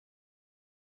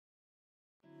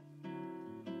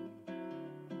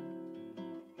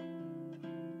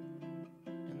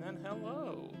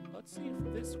Hello. Let's see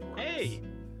if this works. Hey!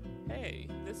 Hey,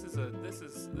 this is a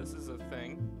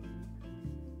thing.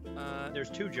 There's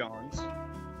two Johns.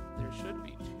 There should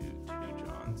be two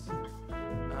Johns.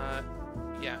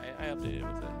 Yeah, I updated it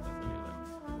with the new one.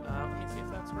 Let me see if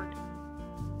that's working.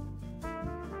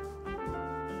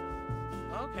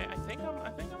 Okay, I think it's good.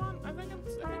 I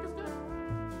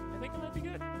think it might be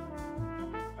good.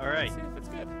 All right. Let's see if it's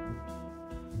good.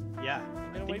 Yeah.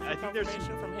 I'm gonna wait for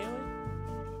confirmation from Haley.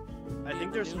 I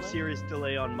think there's some serious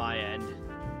delay on my end.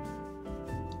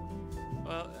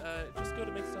 Well, just go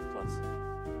to Make Stuff Plus.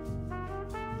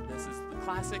 This is the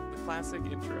classic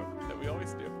intro that we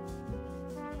always do.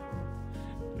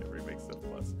 Every Make Stuff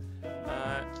Plus.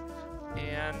 I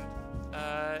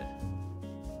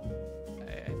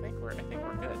think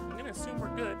we're good. I'm gonna assume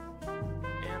we're good.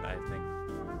 And I think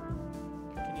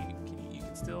you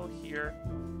can still hear.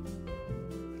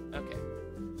 Okay.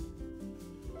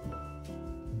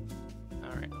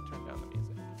 All right, I'll turn down the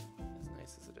music. As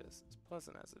nice as it is, as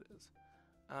pleasant as it is.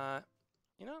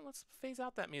 You know, let's phase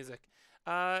out that music.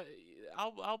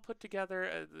 I'll put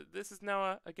together. This is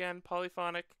Noah again,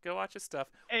 Polyphonic. Go watch his stuff.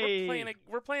 Hey.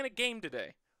 We're playing a game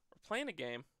today. We're playing a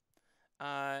game.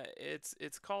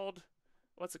 It's called,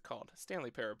 what's it called?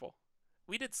 Stanley Parable.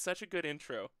 We did such a good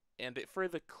intro, and for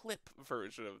the clip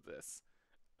version of this,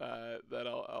 that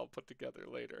I'll put together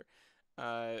later,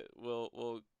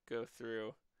 we'll go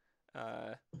through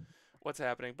what's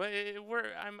happening. But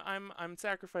I'm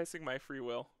sacrificing my free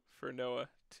will for Noah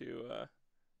to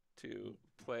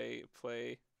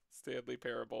play Stanley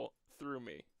Parable through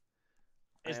me.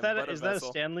 Is that a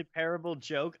Stanley Parable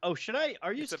joke? Oh, should I?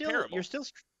 Are you still?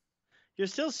 You're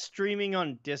still streaming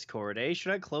on Discord, eh?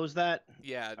 Should I close that?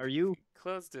 Yeah. Are you?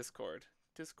 Close Discord.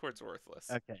 Discord's worthless.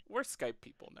 Okay. We're Skype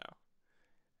people now.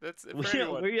 That's for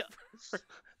anyone.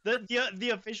 The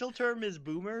official term is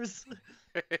boomers.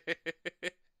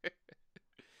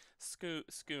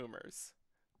 Skoomers.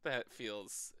 That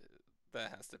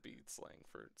has to be slang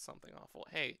for something awful.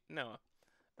 Hey, Noah,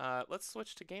 let's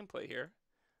switch to gameplay here.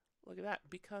 Look at that,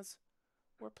 because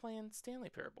we're playing Stanley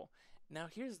Parable. Now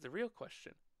here's the real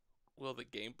question. Will the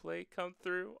gameplay come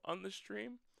through on the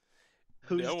stream?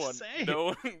 Who's to say?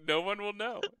 No one will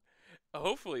know.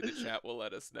 Hopefully the chat will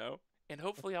let us know. And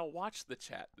hopefully I'll watch the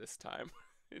chat this time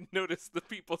and notice the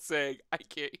people saying, I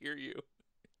can't hear you.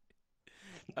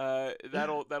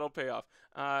 That'll pay off.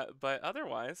 But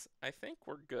otherwise, I think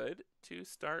we're good to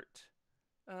start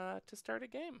a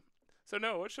game. So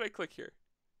Noah, what should I click here?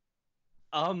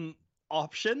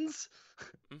 Options.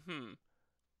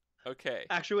 Okay.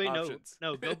 Actually, wait, options.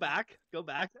 no. Go back.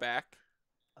 Back.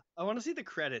 I want to see the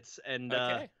credits, and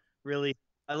okay. Really,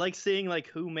 I like seeing like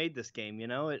who made this game. You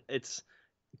know, it's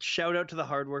shout out to the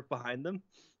hard work behind them.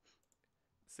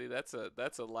 See, that's a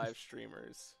live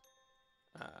streamer's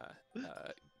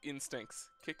instincts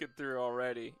kicking through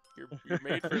already. You're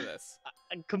made for this.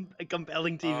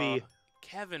 Compelling TV.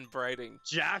 Kevin Brighting.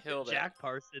 Jack it.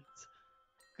 Parsons.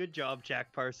 Good job,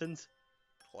 Jack Parsons.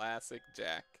 Classic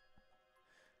Jack.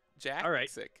 Jack. All right.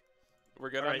 Sick. We're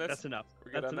good All on right, this? that's enough.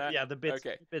 We're good on that? Yeah, the bit's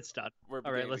done.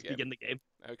 All right, let's begin the game.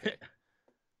 Okay.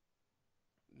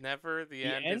 Never the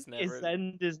end is never. The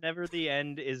end is never the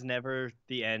end is never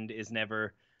the end is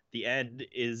never the end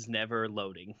is never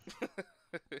loading.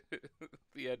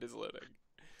 The end is loading.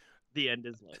 The end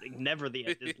is loading. Never the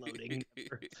end is loading.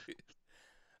 Never.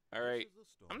 All right.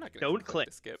 I'm not gonna. Don't click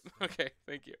to skip. Okay.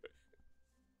 Thank you.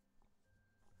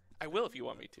 I will if you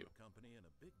want me to. Company in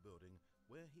a big building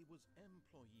where he was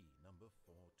employee number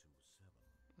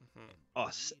 427. Oh,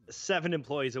 7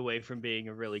 employees away from being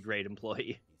a really great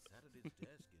employee. He sat at his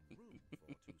desk in room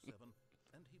 427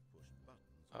 and he pushed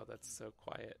buttons. Oh, that's so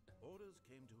quiet. Orders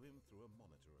came to him through a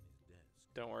monitor on his desk.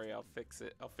 Don't worry, I'll fix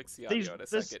it. I'll fix the audio in a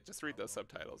second. Just read those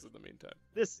subtitles in the meantime.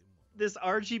 This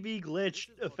RGB glitch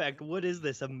effect. What is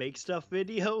this? A make stuff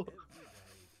video?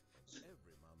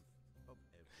 Every month of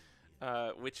every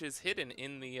year. Which is hidden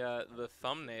in the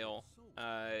thumbnail.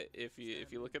 If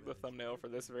you look at the thumbnail for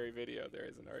this very video, there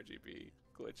is an RGB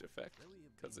glitch effect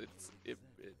because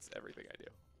it's everything I do.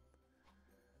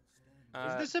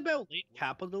 Is this about late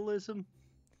capitalism?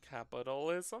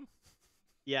 Capitalism?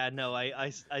 Yeah, no, I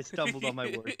stumbled on my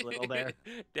words a little there.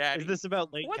 Daddy, is this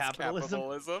about late what's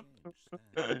capitalism?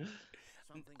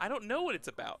 I don't know what it's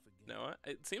about, Noah.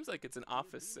 It seems like it's an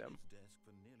office sim.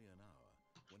 For nearly an hour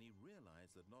when he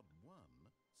realized that not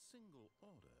one single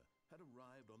order had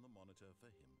arrived on the monitor for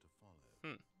him to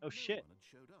follow. Oh shit. No one had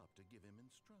showed up to give him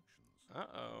instructions.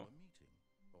 Uh-oh. Or a meeting,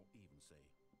 or even say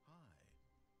hi.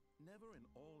 Never in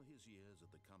all his years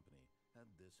at the company had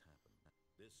this happen.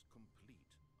 This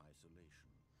complete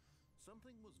isolation.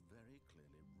 Something was very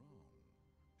clearly wrong.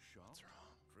 Shocked, What's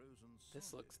wrong? frozen This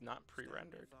solid, looks not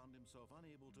pre-rendered. Stanley found himself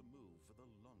unable to move for the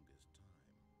longest time.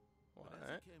 What?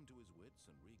 But as he came to his wits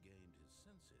and regained his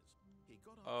senses, he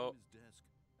got up Oh. from his desk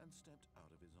and stepped out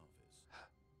of his office.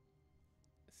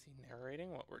 Is he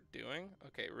narrating what we're doing?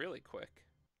 Okay, really quick.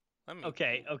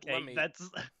 Okay. Let me...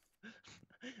 That's.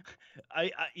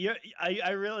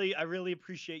 I really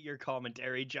appreciate your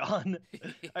commentary, John.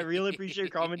 I really appreciate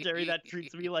your commentary that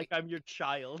treats me like I'm your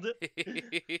child.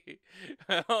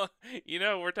 Well, you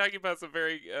know, we're talking about some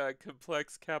very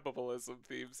complex capitalism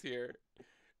themes here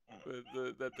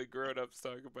that the grown-ups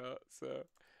talk about. So,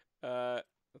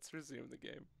 let's resume the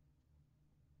game.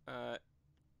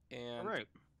 And All right.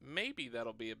 maybe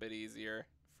that'll be a bit easier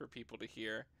for people to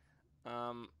hear.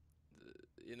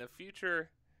 In a future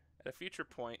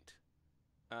point.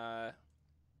 All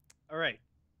right.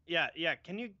 Yeah.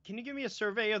 Can you give me a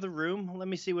survey of the room? Let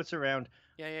me see what's around.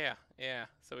 Yeah.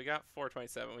 So we got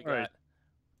 427. We All got. right.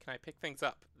 Can I pick things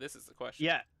up? This is the question.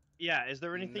 Yeah. Is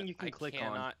there anything you can click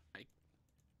on? I'm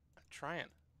trying.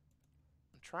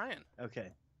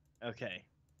 Okay. I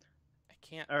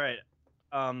can't. All right.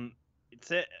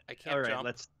 It's it. I can't All right. jump.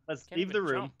 Let's Can't leave the even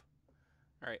room. jump.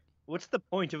 All right. What's the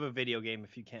point of a video game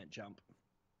if you can't jump?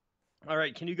 All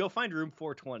right. Can you go find room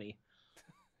 420?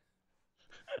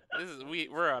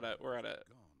 We're on a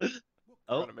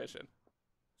mission.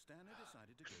 Stanley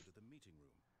decided to go to the meeting room.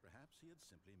 Perhaps he had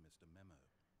simply missed a memo.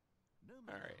 No All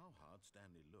matter right. how hard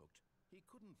Stanley looked, he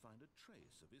couldn't find a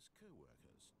trace of his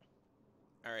co-workers.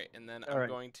 All right, and then All I'm right.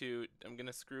 going to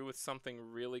screw with something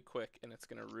really quick, and it's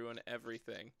going to ruin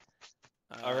everything.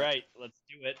 All right, let's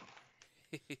do it.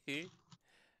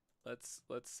 Let's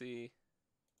see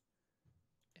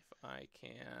if I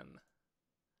can.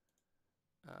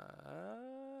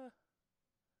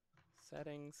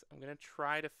 Settings. I'm gonna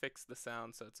try to fix the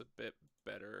sound so it's a bit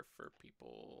better for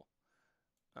people.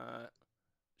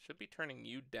 Should be turning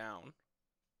you down.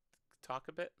 Talk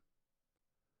a bit.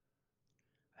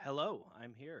 Hello,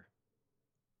 I'm here.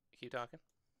 Keep talking.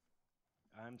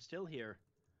 I'm still here.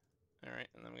 All right,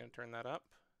 and then I'm gonna turn that up.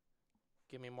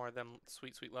 Give me more of them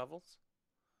sweet levels.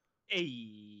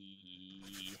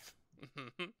 Hey.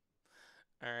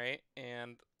 All right,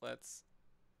 and let's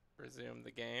resume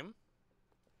the game.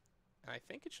 And I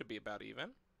think it should be about even.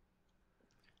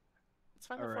 Let's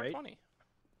find the 420.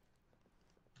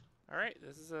 All right,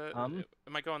 this is a. Am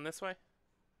I going this way?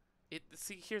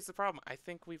 See, here's the problem. I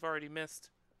think we've already missed.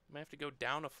 We might have to go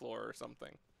down a floor or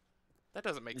something. That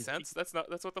doesn't make sense. That's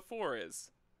what the 4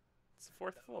 is. It's the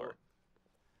 4th floor.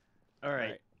 All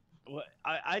right. Well,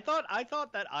 I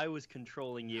thought that I was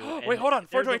controlling you. Wait, hold on.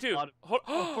 422.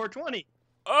 420.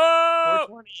 Oh!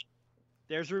 420.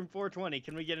 There's room 420.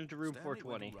 Can we get into room Stanley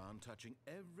 420? went around touching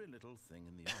every little thing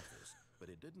in the office, but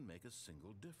it didn't make a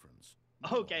single difference.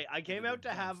 Okay, I came out to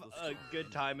have a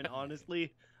good time, and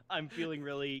honestly, I'm feeling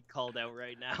really called out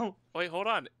right now. Wait, hold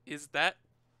on. Is that?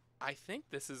 I think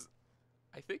this is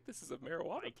a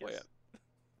marijuana plant.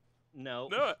 No.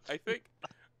 No, I think.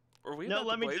 Are we? No,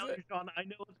 let me tell it? you, Sean.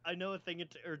 I know a thing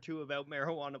or two about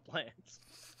marijuana plants.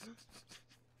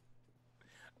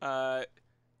 All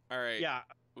right. Yeah.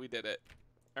 We did it.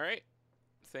 All right.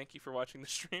 Thank you for watching the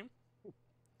stream.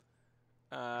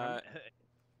 All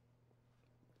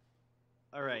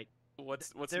right.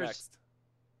 What's next?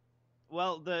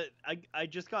 Well, I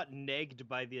just got negged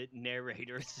by the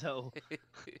narrator, so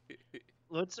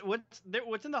what's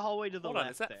in the hallway to the Hold left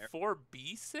on, is that there?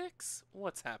 4B6?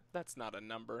 What's happened? That's not a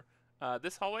number.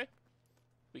 This hallway?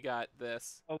 We got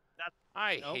this. Oh, that's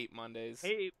I hate Mondays.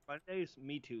 Hey, Mondays.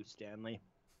 Me too, Stanley.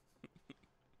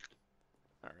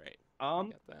 All right.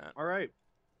 Got that. All right.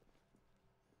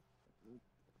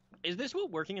 Is this what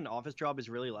working an office job is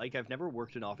really like? I've never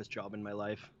worked an office job in my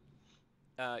life.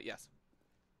 Yes.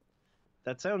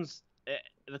 That sounds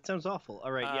awful.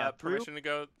 All right, yeah. Permission to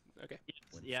go. Okay.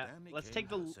 Yeah. Let's take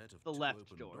the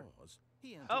left door.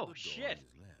 Oh shit.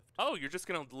 Oh, you're just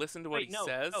gonna listen to what he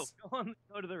says? No,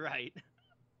 go to the right.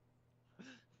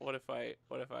 What if I?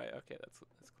 Okay, that's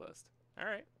closed. All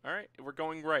right. We're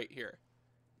going right here.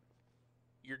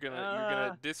 You're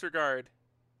gonna disregard.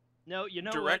 No, you know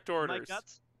direct what? orders.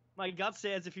 My gut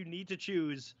says if you need to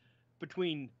choose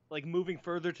between like moving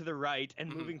further to the right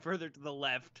and moving further to the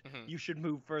left, you should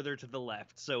move further to the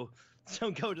left. So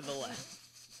go to the left.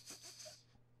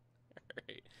 All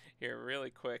right. Here, really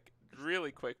quick,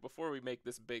 before we make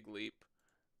this big leap,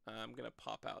 I'm gonna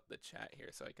pop out the chat here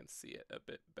so I can see it a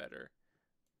bit better.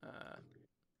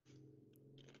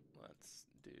 Let's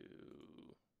do.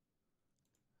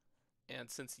 And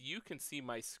since you can see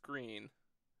my screen,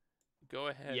 go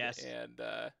ahead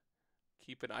and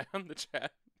keep an eye on the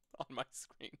chat on my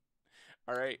screen.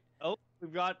 All right. Oh,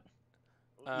 we've got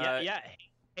Uh, yeah.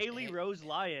 Haley Hey- Rose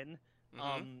Lyon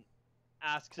mhm.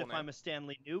 asks Cool if name. I'm a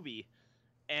Stanley newbie,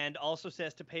 and also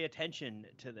says to pay attention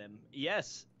to them.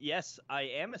 Yes, I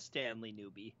am a Stanley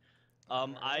newbie. I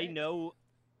Alright. know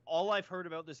all I've heard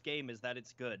about this game is that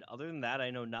it's good. Other than that, I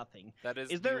know nothing. That is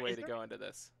Is the there way is to there go into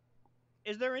this.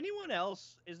 is there anyone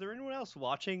else? Is there anyone else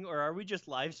watching, or are we just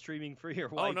live streaming for your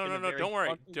Oh, wife no, in no, a no, very don't worry.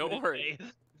 Don't convoluted worry. way?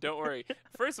 Don't worry.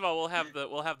 First of all, we'll have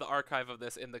the archive of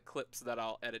this in the clips that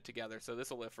I'll edit together, so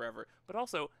this will live forever. But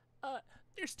also,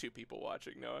 there's 2 people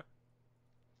watching, Noah.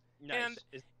 And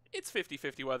Nice. it's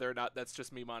 50-50 whether or not that's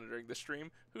just me monitoring the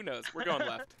stream. Who knows? We're going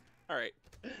left. All right.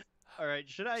 All right.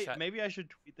 Should I? Shut- Maybe I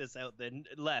should tweet this out then.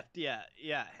 Left. Yeah.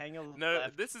 Hang a No,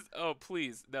 left. this is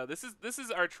please. No, this is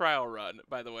our trial run,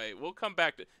 by the way. We'll come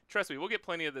back to trust me, we'll get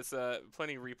plenty of this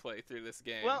plenty replay through this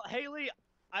game. Well, Haley,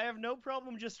 I have no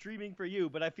problem just streaming for you,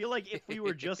 but I feel like if we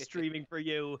were just streaming for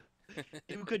you,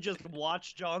 you could just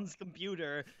watch John's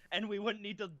computer, and we wouldn't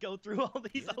need to go through all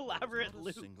these Yet there was elaborate not a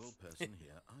loops. single person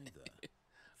here either.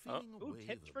 Oh. Feeling a Ooh, wave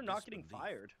tips of for not getting disbelief,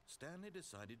 fired. Stanley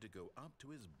decided to go up to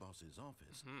his boss's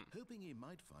office, hoping he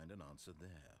might find an answer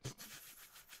there.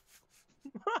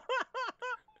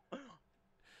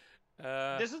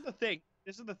 This is the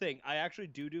thing. I actually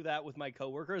do that with my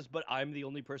coworkers, but I'm the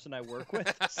only person I work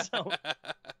with. So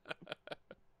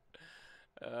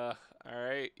all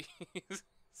right.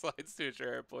 Slides to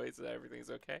ensure our employees that everything's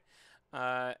okay.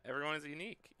 Everyone is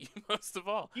unique, most of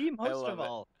all. he I most love of it.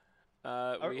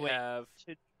 all We wait. have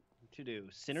to do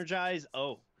synergize.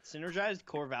 Oh, synergized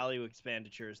core value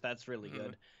expenditures. That's really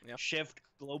good. Yep. Shift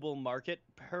global market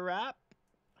parap.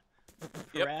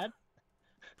 Yep. Parad.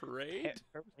 parade.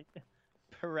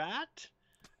 Parat.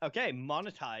 Okay,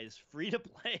 monetize free to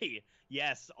play.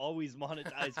 Yes, always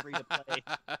monetize free to play.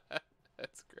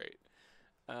 That's great.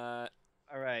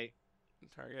 All right.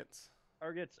 Targets.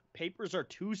 Targets. Papers are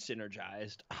too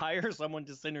synergized. Hire someone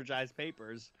to synergize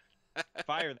papers.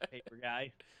 Fire the paper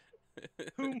guy.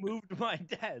 Who moved my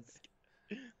desk?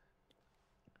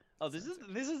 Oh, this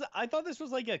is. I thought this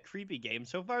was like a creepy game.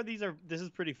 So far, this is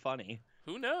pretty funny.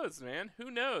 Who knows, man? Who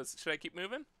knows? Should I keep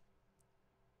moving?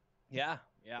 Yeah.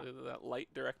 That light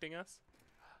directing us.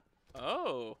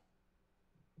 Oh,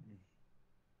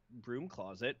 Broom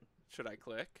closet. should I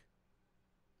click?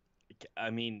 I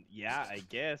mean, yeah, I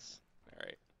guess. All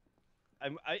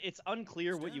right. It's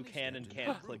unclear what you Stanley can and stepped into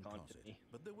can't the click broom on. closet,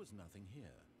 but there was nothing here,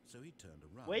 so he turned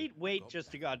around. Wait, and got just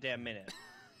a back in goddamn the minute.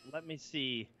 Let me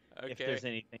see Okay. if there's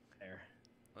anything there.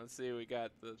 Let's see. We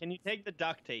got the. Can you take the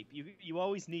duct tape? You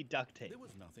always need duct tape. There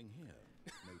was nothing here.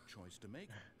 No choice to make,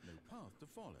 no path to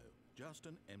follow. Just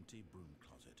an empty broom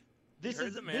closet. This heard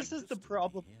is the man. this is the Just to be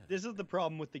problem. here. This is the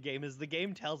problem with the game. Is the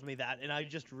game tells me that, and I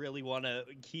just really want to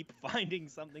keep finding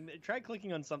something. Try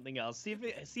clicking on something else. See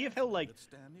if he'll like. That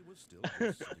Stanley was still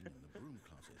just sitting in the broom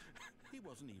closet. He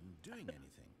wasn't even doing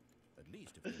anything. At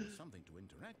least if there was something to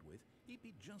interact with, he'd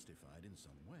be justified in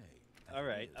some way. As All it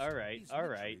right, is, all right, he's all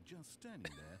literally right. just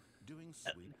standing there doing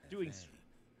sweet doing FA.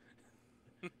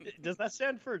 Does that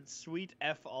stand for sweet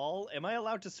f all? Am I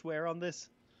allowed to swear on this?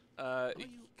 Are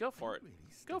Go for it. really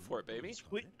Go still for in it, the broom baby.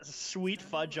 closet? Sweet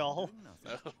Standing fudge around all. doing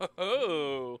nothing.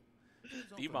 Oh, He's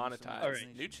offered me some demonetized.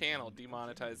 Alright. New channel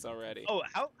demonetized already. Oh,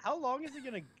 how long is he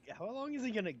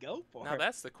gonna go for? Now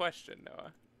that's the question,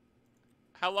 Noah.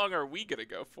 How long are we gonna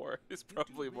go for? Is You do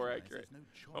probably more realize accurate. There's no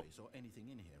choice or anything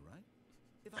in here, right?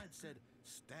 If I'd said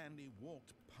Stanley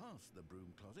walked past the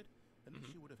broom closet, at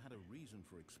least you would have had a reason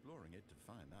for exploring it to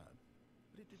find out.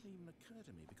 But it didn't even occur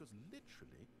to me because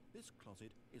literally this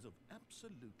closet is of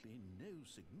absolutely no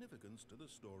significance to the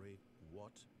story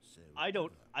whatsoever. I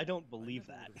don't I believe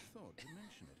never that. would have thought to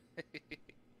mention it.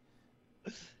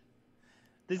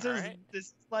 Alright.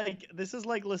 This is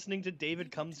like listening to David Maybe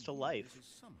Comes to you Life. This is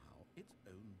somehow its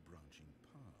own branching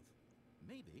path.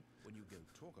 Maybe when you go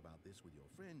talk about this with your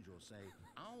friends, you'll say,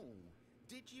 "Oh,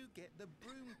 did you get the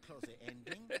broom closet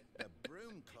ending? The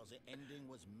broom closet ending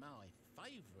was my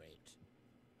favourite."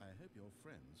 I hope your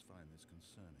friends find this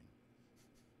concerning.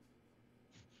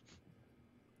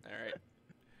 All right.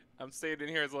 I'm staying in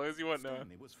here as long as you want, Noah.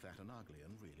 Stanley was fat and ugly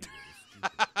and really, really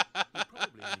stupid. He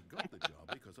probably only got the job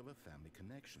because of a family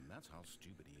connection. That's how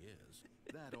stupid he is.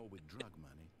 That or with drug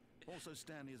money. Also,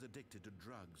 Stanley is addicted to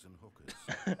drugs and hookers.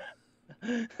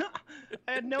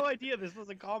 I had no idea this was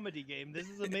a comedy game. This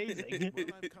is amazing. Well,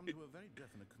 I've come to a very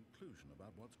definite conclusion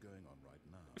about what's going on right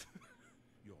now.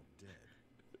 You're dead.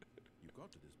 You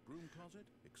got to this broom closet,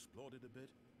 explored it a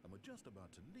bit, and were just about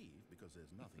to leave because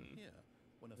there's nothing here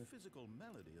when a physical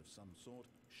malady of some sort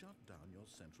shut down your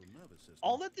central nervous system.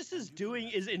 All that this and is you doing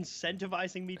is collapse.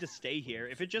 incentivizing me to stay here.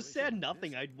 If it just said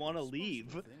nothing, I'd want to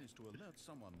leave. The thing is to alert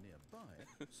someone nearby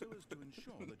so as to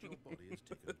ensure that your body is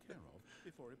taken care of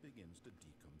before it begins to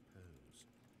decompose.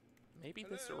 Maybe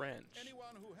this Hello? wrench.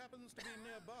 Anyone who happens to be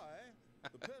nearby,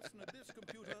 the person at this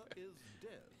computer is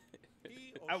dead.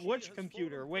 He or At she which has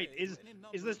computer? fallen Wait, prey is to any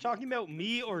number this of talking about complex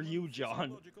me or you, human John?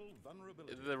 physiological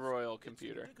vulnerabilities. The royal It's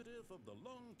computer. indicative of the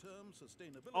long-term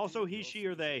sustainability Also, of he, your she,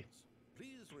 or they. species.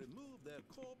 Please remove their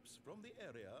corpse from the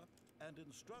area and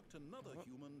instruct another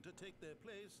human to take their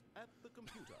place at the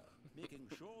computer, making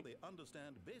sure they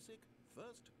understand basic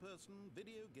first-person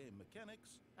video game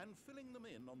mechanics and filling them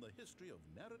in on the history of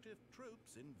narrative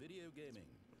tropes in video gaming,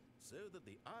 so that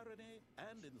the irony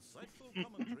and insightful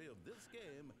commentary of this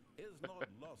game is not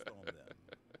lost on them.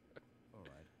 All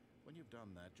right, when you've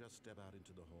done that, just step out into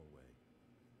the hallway.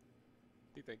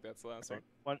 Do you think that's the last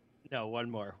one?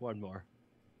 One more.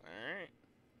 Alright.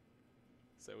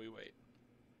 So we wait.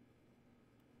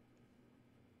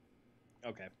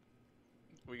 Okay,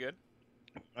 We good?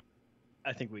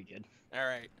 I think we good.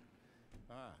 Alright.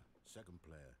 Ah, second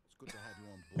player. It's good to have you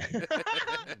on board.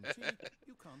 I guarantee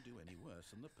you can't do any worse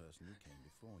than the person who came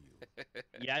before you.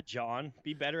 Yeah, John,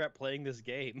 be better at playing this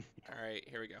game. Alright,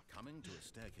 here we go. Coming to a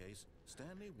staircase,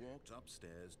 Stanley walked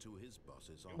upstairs to his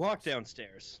boss's office. Walk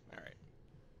downstairs. Alright.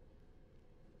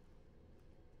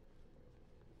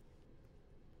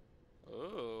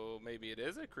 Oh, maybe it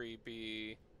is a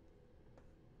creepy.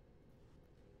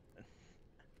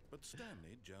 But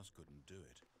Stanley just couldn't do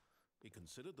it. He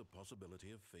considered the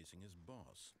possibility of facing his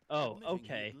boss. Oh, Admitting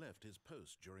okay. He had left his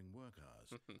post during work hours.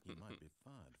 He might be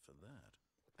fired for that.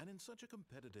 And in such a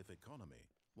competitive economy,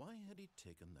 why had he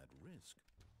taken that risk?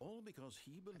 All because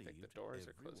he believed the doors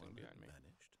are everyone closing behind had me.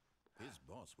 vanished. His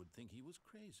boss would think he was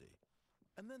crazy.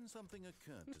 And then something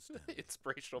occurred to Stanley.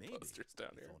 Inspirational Maybe, posters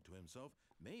down he here. thought to himself,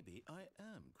 maybe I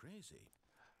am crazy.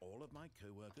 All of my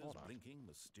co-workers Hold on. blinking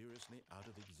mysteriously out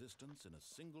of existence in a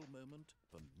single moment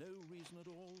for no reason at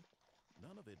all.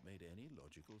 None of it made any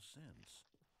logical sense.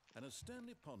 And as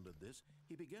Stanley pondered this,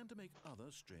 he began to make other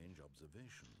strange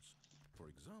observations. For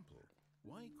example,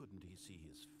 why couldn't he see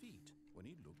his feet when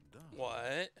he looked down?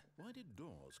 What? Why did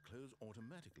doors close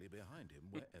automatically behind him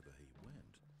wherever he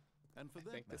went? And for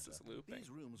that think this matter, is looping. these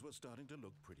rooms were starting to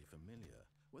look pretty familiar.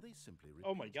 Were they simply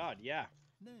Oh my repeated? god, yeah.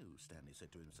 No, Stanley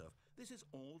said to himself, this is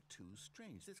all too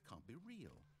strange. This can't be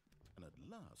real. And at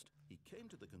last, he came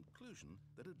to the conclusion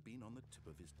that had been on the tip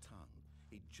of his tongue.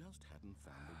 He just hadn't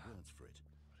found the words for it.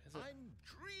 What is it? I'm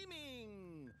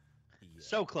dreaming! He yelled.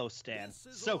 So close, Stan. This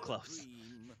is So all a close.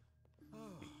 dream. Oh,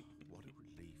 what a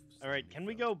relief. All right, Stanley can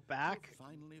we felt. go back He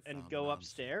finally and found go an answer,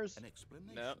 upstairs? An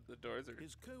explanation. No, the doors are.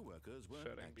 His co-workers were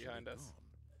shutting actually behind us. gone.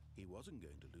 He wasn't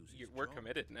going to lose his We're job.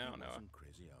 committed now, He Noah. wasn't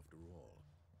crazy after all.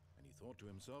 And he thought to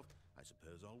himself, I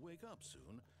suppose I'll wake up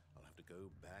soon. I'll have to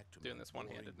go back to Doing my this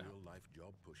one-handed now. real-life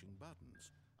job pushing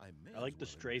buttons. I may I like as the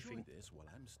well strafing. enjoy this while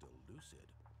I'm still lucid.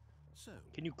 So,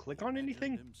 Can you click he on imagined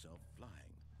anything? himself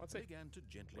flying. What's and it? began to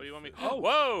gently What do you want me? float Oh,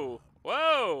 whoa!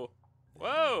 Whoa! then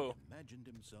Whoa! he imagined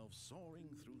himself soaring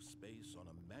through space on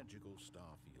a magical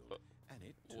star field, and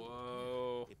it took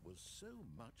Whoa! it was so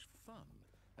much fun,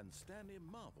 and Stanley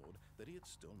marveled that he had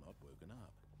still not woken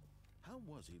up. How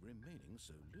was he remaining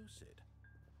so lucid?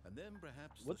 And then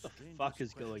perhaps What the strangest fuck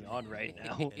is going question on right of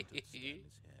now? all entered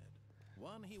Stanley's head.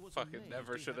 One, he was Fucking amazed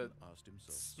never he shoulda hadn't asked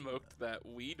himself Smoked sooner. that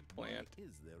weed plant. Why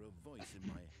is there a voice in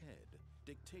my head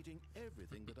dictating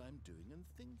everything that I'm doing and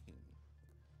thinking?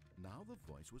 Now the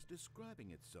voice was describing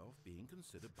itself being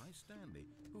considered by Stanley,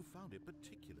 who found it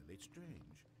particularly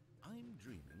strange. I'm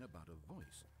dreaming about a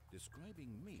voice describing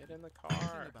me. Get in the thinking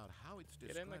car. about how it's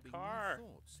Get in the describing car. my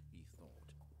thoughts, he thought.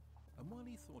 And while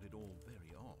he thought it all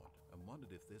very odd and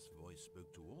wondered if this voice spoke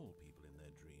to all people in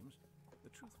their dreams, the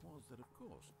truth was that, of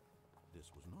course, this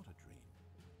was not a dream.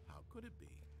 How could it be?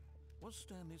 Was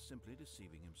Stanley simply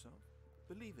deceiving himself,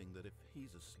 believing that if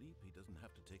he's asleep, he doesn't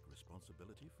have to take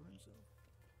responsibility for himself?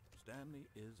 Stanley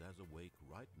is as awake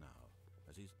right now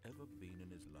as he's ever been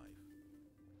in his life.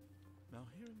 Now,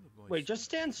 hearing the voice Wait, just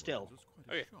stand was still. quite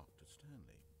Okay. a shock to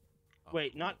Stanley.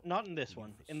 Wait, After all, not in this he knew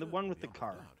one. for In the certain one with the beyond a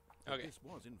car. doubt that Okay. This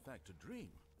was in fact a dream.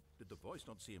 Did the voice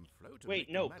not see him float? and Wait, make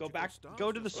the no, go magical back- stars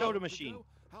go to the just soda moment machine. ago?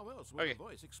 How else would Okay. the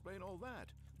voice explain all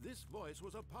that? This voice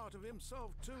was a part of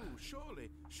himself too. Surely,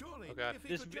 Oh, God. if he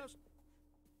This could vi- just,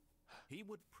 he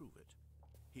would prove it.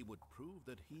 He would prove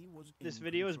that he was. This in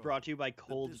video is control, brought to you by that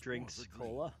Cold this Drinks was a dream.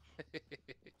 Cola.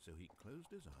 So he closed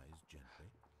his eyes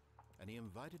gently, and he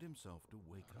invited himself to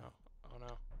wake Oh no. up. Oh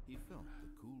no. He felt the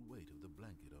cool weight of the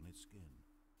blanket on his skin,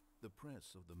 the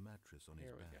press of the mattress on Here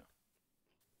his we back. go.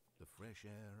 the fresh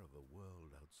air of a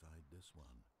world outside this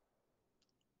one.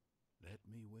 Let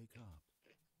me wake up,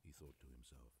 he thought to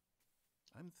himself.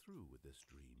 I'm through with this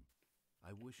dream.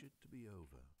 I wish it to be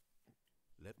over.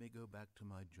 Let me go back to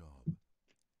my job.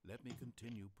 Let me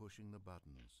continue pushing the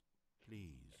buttons.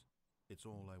 Please, it's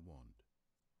all I want.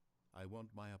 I want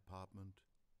my apartment,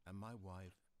 and my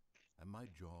wife, and my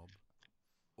job.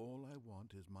 All I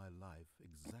want is my life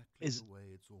exactly the way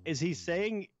it's always been.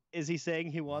 Is he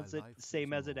saying he wants My it life is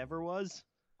same as it ever normal. was?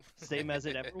 Same as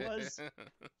it ever was?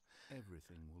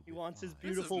 Everything will He be wants his fine. This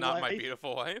is beautiful not wife. my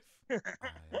beautiful wife. I am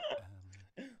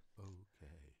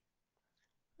okay.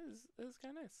 This is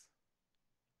kind of nice.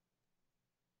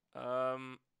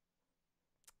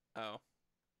 Oh.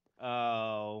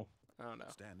 Oh. Oh no.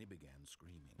 Stanley began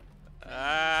screaming.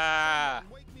 Ah.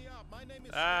 Wake me up. My name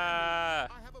is Ah.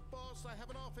 Stanley. I have a boss. I have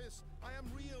an office. I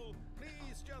am real.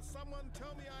 Please, just someone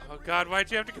tell me I am Oh real. God,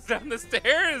 why'd you have to go down the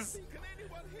stairs? Can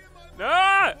anyone hear my voice?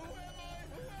 No. Who am I?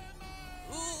 Who am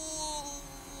I?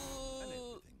 And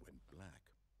everything went black.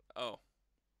 Oh.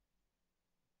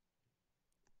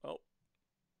 Oh.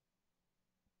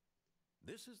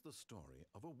 This is the story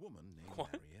of a woman named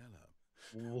What? Mariella.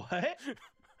 What?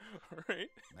 All right.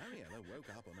 Mariella woke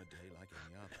up on a day like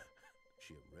any other.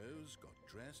 She arose, got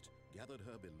dressed, gathered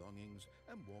her belongings,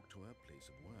 and walked to her place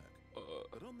of work.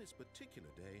 But on this particular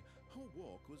day, her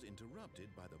walk was interrupted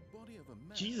by the body of a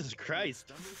man Jesus who Christ.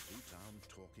 stumbled through town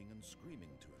talking and screaming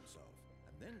to himself,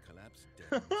 and then collapsed dead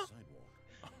on the sidewalk.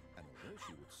 And although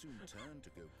she would soon turn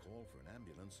to go call for an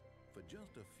ambulance, for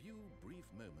just a few brief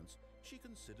moments, she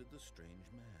considered the strange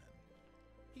man.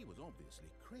 He was obviously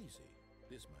crazy.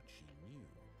 This much she knew.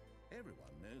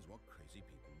 Everyone knows what crazy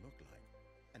people look like.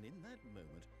 And in that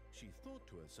moment, she thought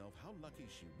to herself how lucky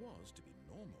she was to be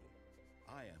normal.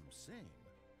 I am sane.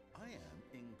 I am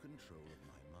in control of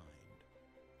my mind.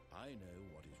 I know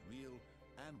what is real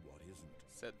and what isn't.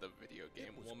 Said the video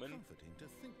game It was woman. comforting to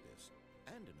think this,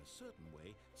 and in a certain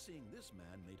way, seeing this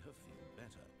man made her feel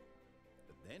better.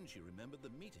 But then she remembered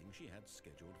the meeting she had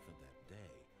scheduled for that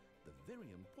day. The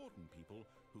very important people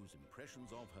whose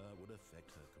impressions of her would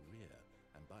affect her career,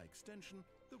 and by extension,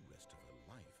 the rest of her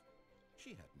life.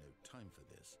 She had no time for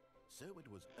this, so it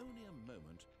was only a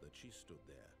moment that she stood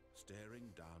there,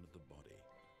 staring down at the body.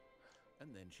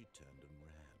 And then she turned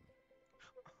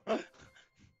and ran.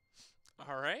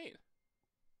 All right.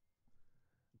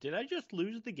 Did I just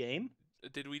lose the game?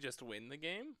 Did we just win the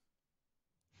game?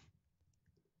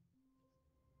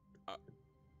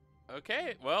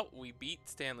 Okay, well, we beat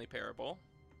Stanley Parable.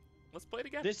 Let's play it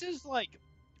again. This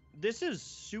is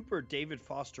super David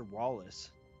Foster Wallace.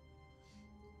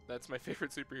 That's my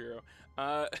favorite superhero.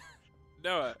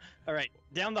 Noah. All right,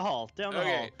 down the hall. Down the hall.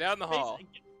 Okay, down the hall.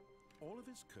 All of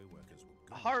his co-workers were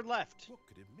gone. Hard left. What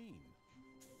could it mean?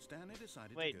 Stanley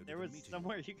decided Wait, to go there to the was meeting.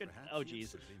 somewhere you could. Perhaps Oh, he had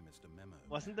jeez. simply missed a memo.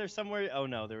 Wasn't there somewhere? Oh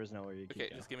no, there was nowhere you could Okay,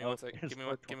 go. just give me Oh, 1 second. there's Give me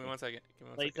 420. 1 second. Give me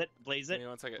 1 Blaze second. it. Blaze Give it. me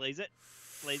 1 second. Blaze it.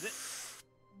 Blaze it.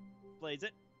 Blaze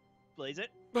it. Blaze it.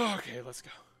 Okay, let's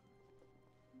go.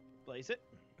 Blaze it.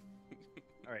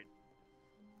 All right.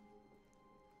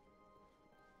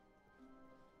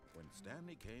 When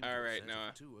Stanley came All to right, a set Noah.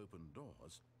 of 2 open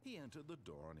doors, he entered the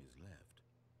door on his left.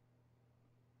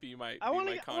 Be my I want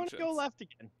to conscience. go left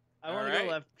again. I All want to right,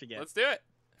 go left again. Let's do it.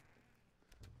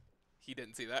 He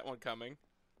didn't see that one coming.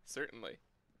 Certainly.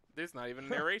 There's not even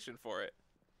narration for it.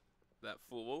 That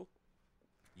fool.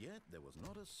 Yet there was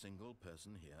not a single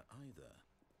person here either.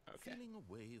 Okay. Feeling a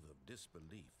wave of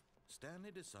disbelief,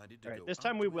 Stanley decided to All right, go this up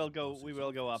time to we his will go. boss's We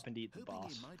will go office, up and eat the hoping he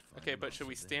boss. might find Okay, an but should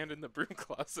we answer stand there. in the broom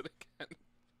closet again?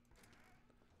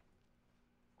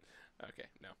 Okay,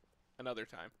 no. Another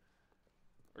time.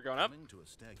 We're going up? Coming to a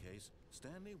staircase,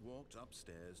 Stanley walked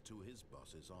upstairs to his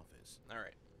boss's office. All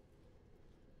right.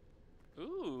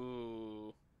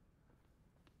 Ooh.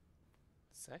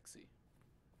 Sexy.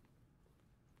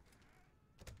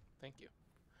 Thank you.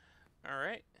 All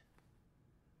right.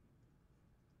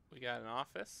 We got an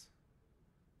office.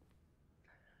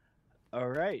 All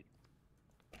right.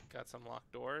 Got some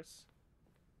locked doors.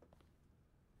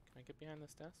 Can I get behind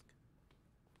this desk?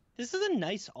 This is a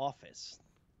nice office.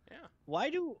 Yeah. Why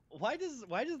does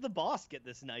the boss get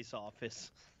this nice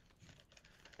office?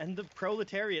 And the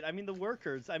proletariat, I mean the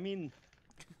workers, I mean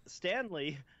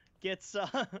Stanley gets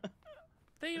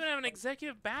They even have an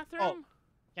executive bathroom?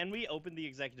 Can we open the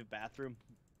executive bathroom?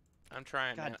 I'm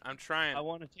trying, God, man. I'm trying. I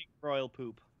want to take royal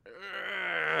poop. All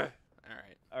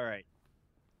right. All right.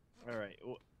 All right.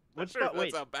 I'm What's sure not that's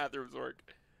wait? how bathrooms work.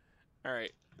 All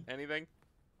right. Anything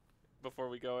before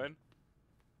we go in?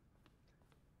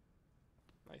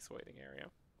 Nice waiting area.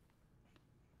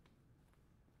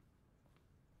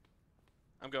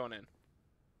 I'm going in.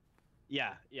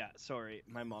 Yeah, sorry.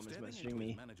 My mom is Stepping messaging into me.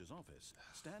 his manager's office,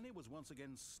 Stanley was once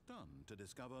again stunned to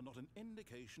discover not an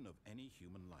indication of any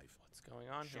human life. What's going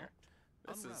on here?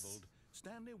 Shocked, This unraveled,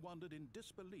 Stanley wondered in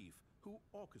disbelief who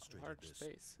orchestrated large this.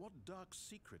 space. What dark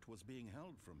secret was being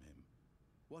held from him?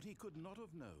 What he could not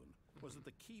have known was that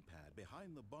the keypad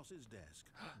behind the boss's desk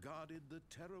guarded the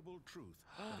terrible truth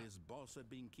that his boss had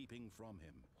been keeping from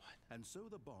him. And so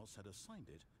the boss had assigned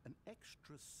it an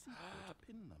extra secret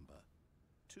PIN number.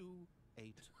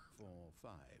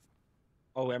 2845.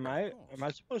 Oh, Of am course,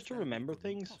 I supposed to Stanley remember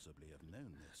couldn't things? possibly have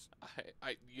known this.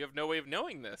 You have no way of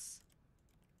knowing this.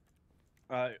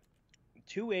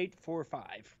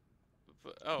 2845.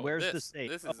 Oh, Where's the this, safe?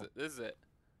 This is Oh. it. This is it.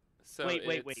 So wait.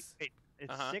 it's It's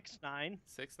Uh-huh. 6'9".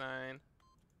 6'9",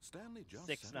 Stanley just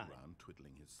 6'9". sat around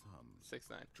twiddling his thumbs.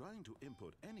 6'9". Trying to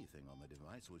input anything on the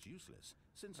device was useless,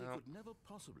 since he Well. could never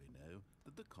possibly know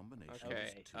that the combination Okay.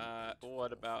 was 2845.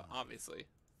 What about obviously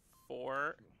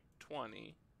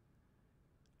 420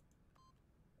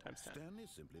 times 10? Stanley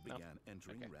simply No. began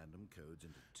entering Okay. random codes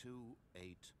into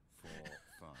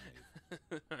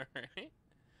 2845. All right. Hey,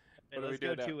 What do we let's do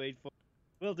go now? 284.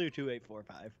 We'll do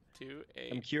 2845. 2,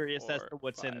 8. I'm curious as to 4,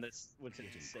 what's in 5. this. What's in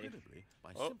Yet this safe? incredibly,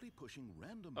 by Oh. simply pushing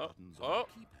random Oh. buttons Oh. on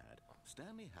the keypad,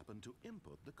 Stanley happened to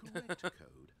input the correct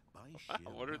code by sheer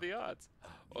Wow, what are the luck. odds?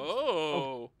 Amusing.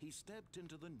 Oh. He stepped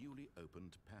into the newly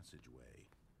opened passageway.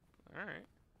 All right.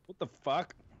 What the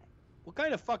fuck? What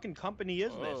kind of fucking company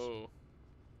is this? Oh.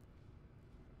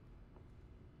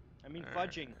 I mean, All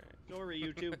fudging. right. Sorry,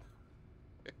 YouTube.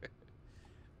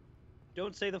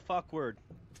 Don't say the fuck word.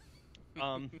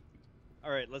 All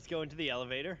right, let's go into the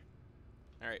elevator.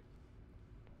 All right.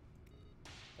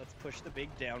 Let's push the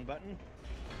big down button.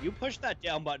 You pushed that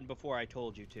down button before I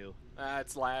told you to.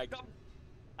 It's lag.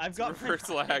 I've It's got reverse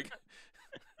lag.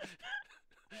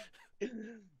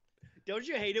 Don't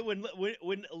you hate it when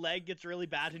leg gets really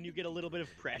bad and you get a little bit of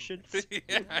prescience? Yeah.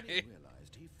 Stanley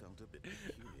realized he felt a bit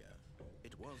peculiar.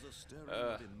 It was a stirring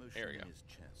of emotion here we go. in his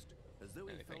chest, as though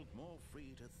he Anything. felt more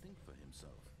free to think for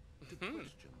himself, to Mhm.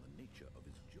 question the nature of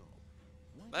his job.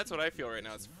 Why That's did what he I feel do right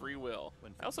now. this It's free will.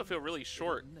 when I also for feel months really it had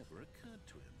short. never occurred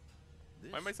to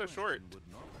him? Why am I This so short? question would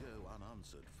not go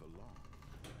unanswered for long.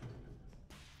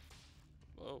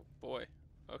 Oh boy.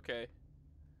 Okay.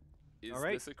 Is All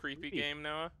right, this a creepy creepy. game,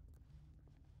 Noah?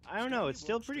 I don't know. It's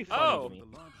still pretty Stanley funny Oh. to me.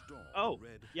 walked straight up to the large door Oh, that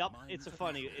read, yep. "Mind It's a the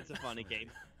funny. password." It's a funny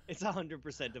game. It's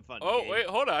 100% a funny Oh game. wait,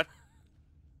 hold on.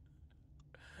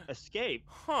 Escape.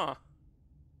 Huh.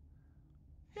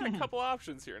 Got a couple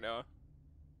options here, Noah.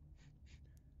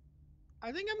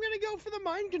 I think I'm gonna go for the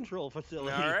mind control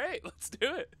facility. All right, let's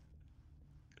do it.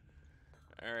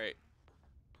 All right.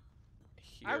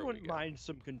 I Here we wouldn't go. mind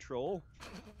some control.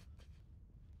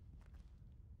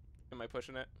 Am I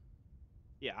pushing it?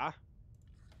 Yeah.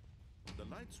 The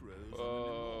lights rose in an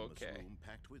enormous Okay. room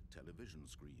packed with television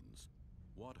screens.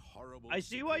 What horrible I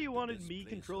see why secret you did wanted this me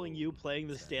place controlling hold? you playing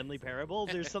the Stanley Parable.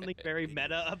 There's something very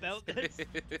meta about this.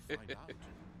 Find out.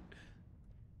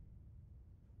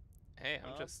 Hey,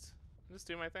 I'm Um, just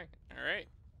doing my thing. All right.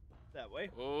 That way.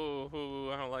 Oh,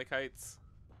 I don't like heights.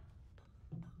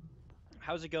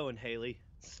 How's it going, Haley?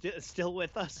 Still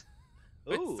with us?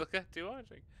 We Ooh, still got 2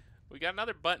 watching. We got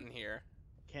another button here.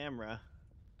 camera.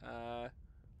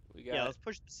 We got. Yeah, let's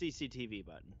push the CCTV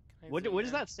button. Can I What zoom does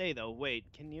in? that say though? Wait,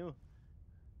 can you?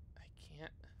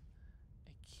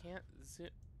 I can't zoom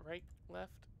right,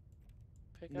 left.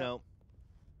 Pick up. No.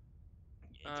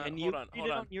 Can you hold on, read hold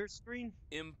it on. your screen?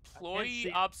 Employee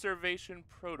see- observation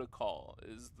protocol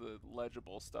is the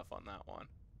legible stuff on that one,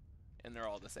 and they're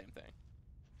all the same thing.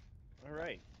 All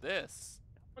right. This,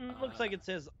 One looks like it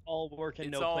says all work and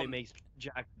it's no play all- makes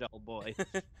Jack a dull boy.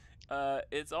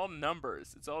 it's all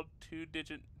numbers. It's all 2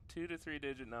 to 3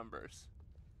 digit numbers.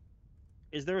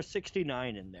 Is there a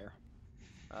 69 in there?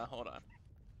 Hold on.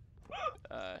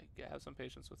 Have some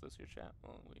patience with us here, chat,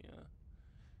 while we do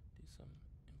some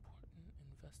important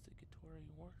investigatory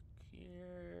work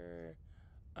here.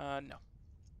 No.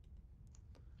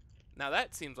 Now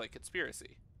that seems like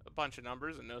conspiracy. A bunch of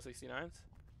numbers and no 69s.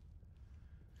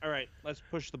 All right, let's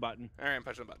push the button. All right, I'm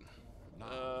pushing the button. Now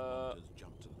the numbers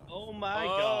jumped to life. Oh my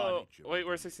oh, god. wait,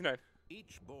 where's 69?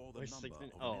 Each bore the Where's number 16?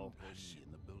 of an Oh. employee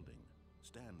in the building.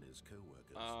 Stanley's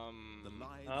co-workers. The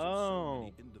lives Oh. of so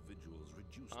many individuals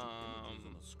reduced to images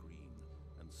on a screen.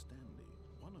 And Stanley,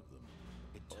 one of them,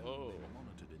 eternally Oh.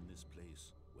 monitored in this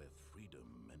place where freedom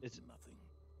meant It's- nothing.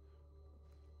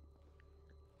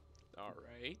 All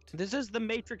right. This is the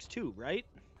Matrix 2, right?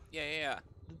 Yeah.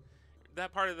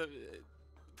 That part of the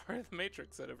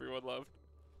Matrix that everyone loved.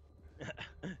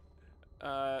 mean,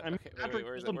 Okay, wait,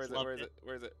 where is it? Patrick Where is it?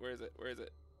 Where is it? Where is it? Where is it? Where is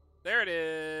it? There it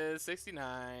is.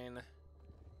 69.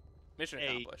 Mission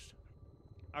accomplished.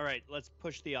 All right, let's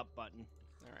push the up button.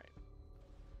 All right.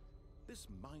 This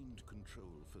mind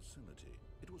control facility,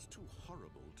 it was too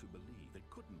horrible to believe. It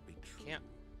couldn't be true. Can't.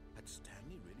 Had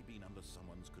Stanley really been under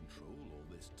someone's control all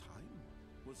this time?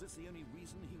 Was this the only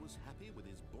reason he was happy with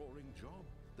his boring job?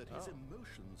 That his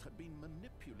emotions had been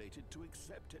manipulated to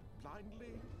accept it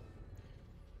blindly?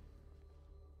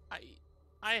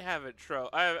 I'm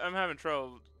having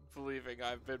trouble believing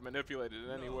I've been manipulated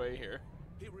in any way here.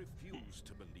 He refused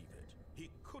to believe it. He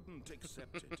couldn't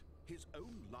accept it. His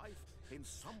own life in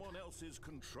someone else's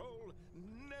control?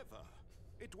 Never.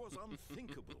 It was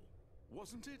unthinkable.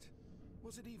 Wasn't it?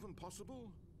 Was it even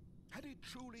possible? Had he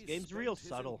truly This game's spent real his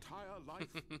subtle. entire life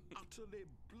utterly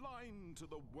blind to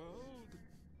the world?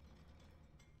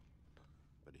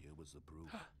 But here was the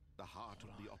proof. The heart of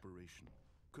the operation.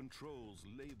 Controls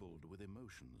labeled with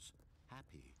emotions.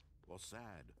 Happy or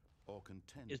sad or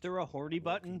content. Is there a horny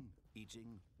button? Walking,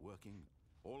 eating, working.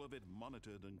 All of it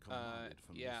monitored and commanded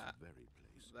from yeah. this very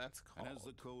place. That's called. And as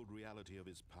the cold reality of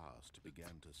his past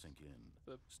began to sink in,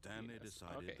 The Stanley penis.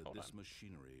 decided Okay, that hold this on.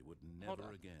 machinery would Hold never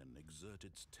on. again exert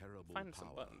its terrible Find some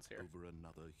power buttons here. over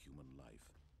another human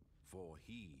life. For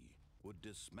he would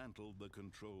dismantle the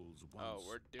controls once Oh,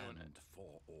 we're doing and it.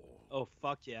 for all. Oh,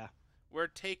 fuck yeah. We're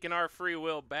taking our free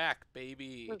will back,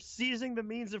 baby. We're seizing the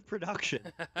means of production.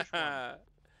 Which one?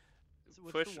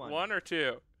 What's Push the one or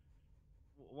two.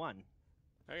 One.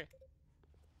 Okay.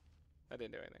 I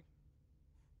didn't do anything.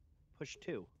 Push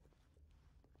two.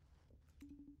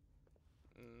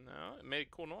 No, it made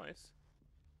a cool noise.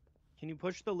 Can you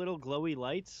push the little glowy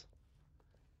lights?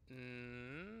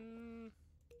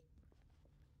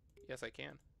 Yes, I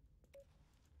can.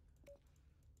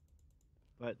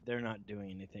 But they're not doing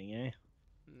anything, eh?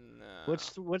 No. What's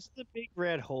the big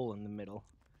red hole in the middle?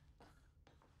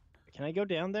 Can I go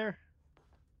down there?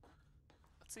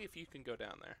 Let's see if you can go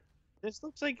down there. This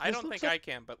looks like I this don't looks think I like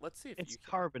can, but let's see if it's you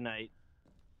can. carbonite.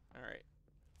 All right.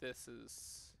 This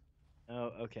is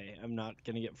Oh, okay. I'm not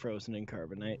gonna get frozen in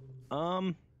carbonite.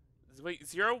 wait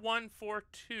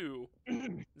 0142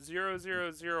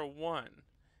 0001.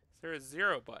 Is there a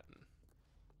 0 button?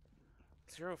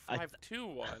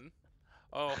 0521.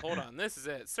 Oh, hold on. This is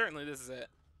it. Certainly this is it.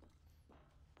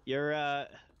 You're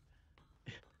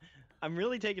I'm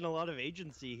really taking a lot of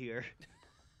agency here.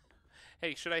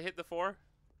 Hey, should I hit the 4?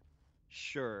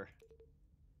 Sure.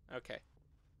 Okay.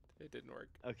 It didn't work.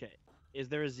 Okay. Is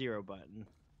there a 0 button?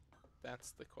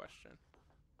 That's the question.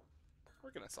 We're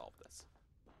going to solve this.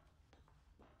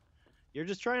 You're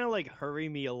just trying to like hurry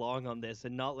me along on this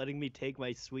and not letting me take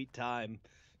my sweet time.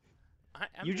 I'm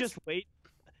You just wait.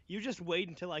 You just wait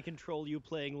until I control you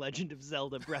playing Legend of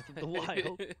Zelda Breath of the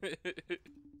Wild.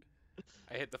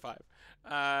 I hit the 5.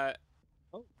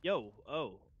 Oh, yo,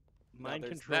 oh. Mind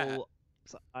there's control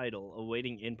idle,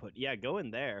 awaiting input. Yeah, go in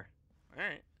there. All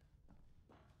right.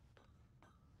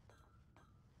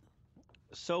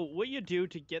 So what you do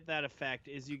to get that effect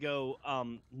is you go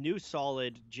new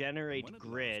solid, generate When at last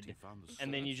grid, he found the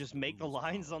and then you source just of make the Bruce's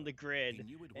lines power, on the he grid.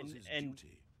 knew it was his and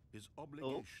duty, his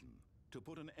obligation, to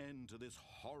put an end to this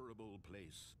horrible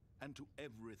place and to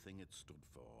everything it stood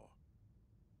for.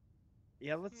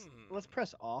 yeah, let's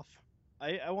press off.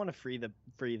 I want to free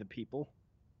the people.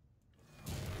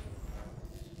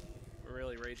 We're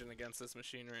really raging against this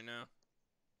machine right now.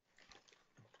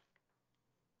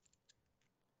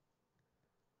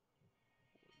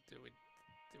 Did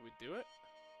we do it?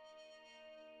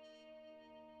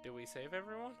 Did we save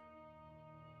everyone?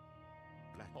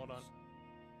 Blackness Hold on.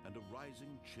 and a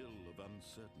rising chill of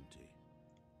uncertainty.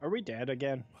 Are we dead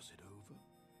again? Was it over?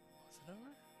 Was it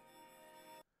over?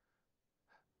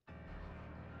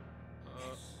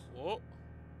 Whoa.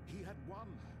 He had won.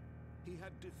 He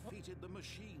had defeated the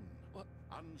machine. What?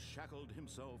 Unshackled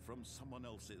himself from someone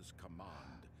else's command.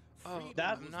 Oh, Freedom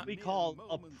That was would be mere called a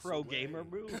moments pro away. gamer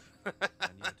move. And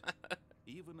yet,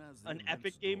 even as the An immense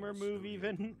epic gamer door move slowly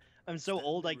even. opened, I'm so Stanley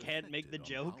old I can't make the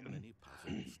reflected on joke. How many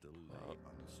puzzles still lay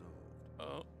unsolved?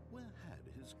 Oh. Where had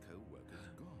his co-workers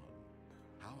gone?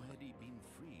 How had he been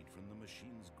freed from the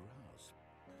machine's grasp?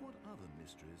 What other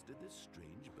mysteries did this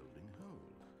strange building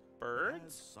hold? As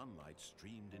Birds? sunlight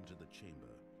streamed into the chamber,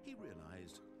 he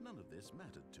realized none of this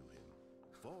mattered to him,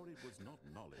 for it was not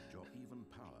knowledge or even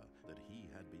power that he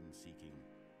had been seeking,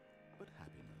 but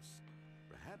happiness.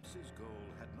 Perhaps his goal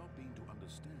had not been to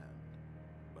understand,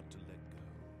 but to let go.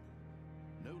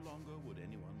 No longer would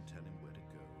anyone tell him where to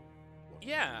go. What to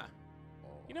Yeah. do,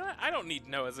 or You know what? I don't need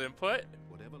Noah's input.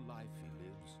 whatever life he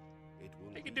lives, it will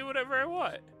I can be. do whatever I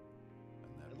want.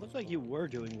 And that It was looked like you all. were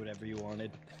doing whatever you wanted.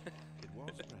 It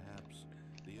was perhaps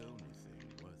the only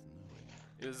thing worth knowing.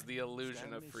 It was the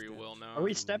illusion of free will. No. Are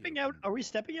we stepping out? Are we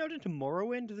stepping out into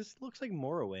Morrowind? This looks like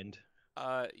Morrowind.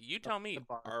 You tell me. the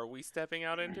bar. Are we stepping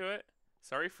out into it?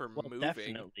 Sorry for Well, moving.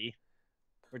 definitely.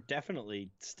 We're definitely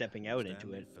stepping out into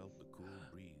Stanley it. felt the cool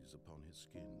breeze upon his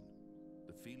skin,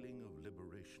 the feeling of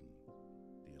liberation,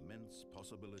 the immense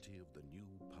possibility of the new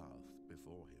path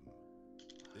before him.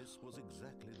 This was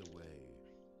exactly the way,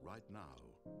 right now,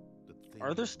 that things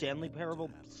Are there were Stanley meant to Parable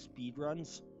happen.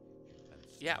 speedruns? And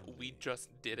Yeah, Stanley we just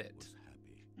did it. was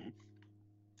happy.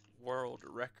 World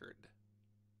record.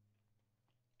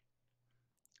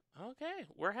 Okay,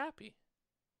 we're happy.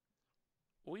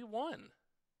 We won.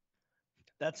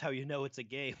 That's how you know it's a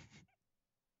game.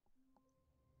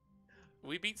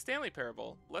 We beat Stanley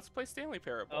Parable. Let's play Stanley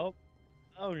Parable.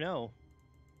 Oh, oh no.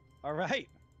 All right,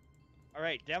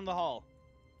 down the hall.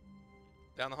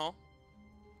 Down the hall?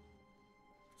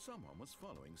 Someone was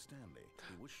following Stanley.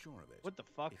 He was sure of it. What the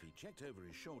fuck? If he checked over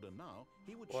his shoulder now,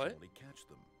 he would What? surely catch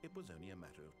them. It was only a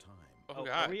matter of time. Oh,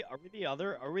 Are God. we the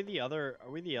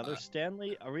other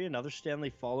Stanley? Are we another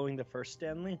Stanley following the first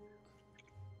Stanley?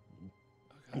 Oh,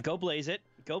 God. Go blaze it.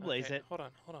 Go blaze Okay, it. Hold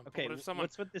on. Okay, What if someone...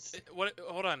 what's with this? What?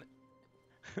 Hold on.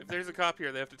 If there's a cop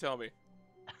here, they have to tell me.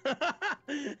 Okay.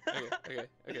 Hold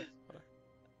on.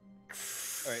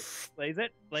 All right, blaze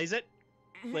it. Blaze it.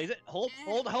 Hold.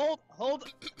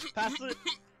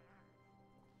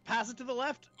 Pass it to the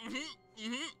left.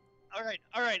 All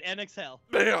right, and exhale.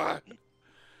 All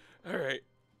right.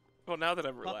 Well, now that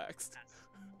I'm relaxed.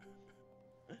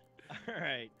 All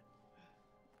right.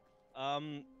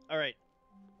 All right.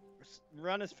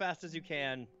 Run as fast as you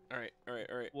can. All right.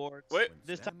 Towards. Wait. When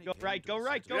This time, Stanley go came right. to Go the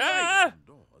right. set Go of Ah! right.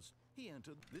 doors, he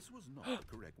entered. This was not the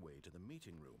correct way to the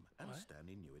meeting room, and What?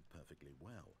 Stanley knew it perfectly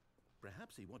well.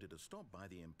 Perhaps he wanted to stop by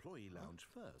the employee lounge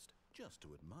first, just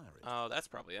to admire it. Oh, that's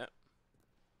probably it.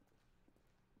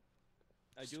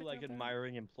 I do Check like out that.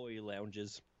 admiring employee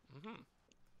lounges.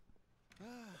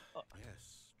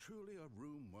 Yes, truly a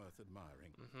room worth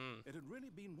admiring. It had really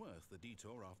been worth the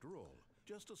detour after all,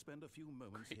 just to spend a few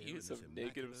moments Great here use in this of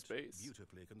negative immaculate, space.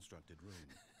 beautifully constructed room.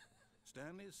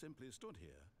 Stanley simply stood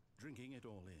here, drinking it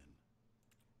all in.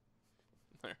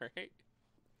 All right.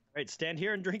 All right, stand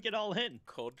here and drink it all in.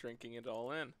 Cold drinking it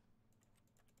all in.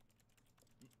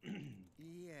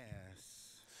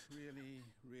 Yes, really,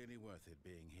 really worth it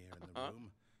being here in the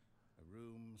room. A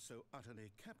room so utterly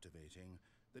captivating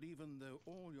that even though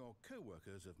all your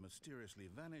co-workers have mysteriously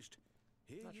vanished,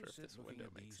 here Not you sure if sit this looking window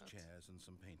at makes these sense. chairs and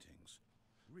some paintings.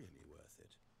 Really worth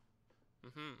it.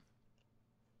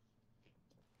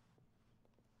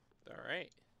 All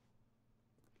right.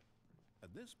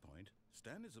 At this point,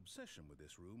 Stanley's obsession with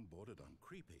this room bordered on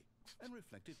creepy and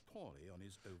reflected poorly on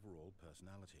his overall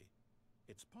personality.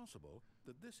 It's possible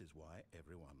that this is why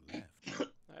everyone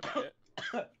left. I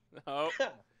bet. No.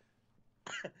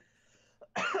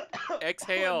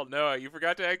 Exhale. No, you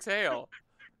forgot to exhale.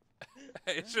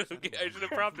 I should have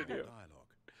prompted you.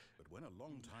 Dialogue. But when a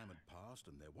long time had passed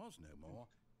and there was no more,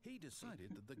 he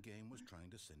decided that the game was trying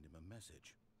to send him a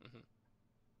message.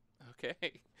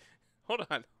 Okay. Hold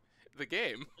on. The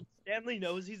game. Stanley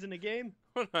knows he's in a game.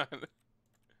 Hold on.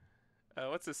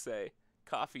 What's this say?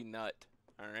 Coffee nut.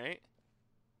 All right.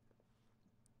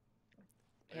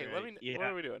 Hey, All let right, me. yeah. What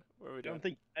are we doing? What are we I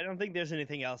doing? don't think there's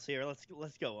anything else here.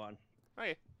 Let's go on.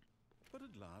 Okay. But at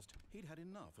last, he'd had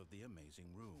enough of the amazing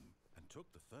room and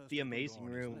took the first The open amazing door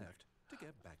on his room. left to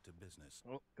get back to business.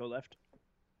 Oh, go left.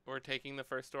 We're taking the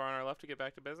first door on our left to get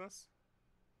back to business.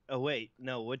 Oh wait,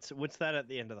 no. What's that at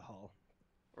the end of the hall?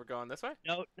 We're going this way.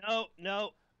 No.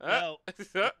 Uh,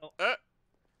 uh,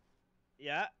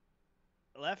 Yeah.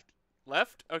 Left.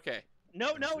 left. Okay.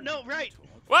 No, right. Toward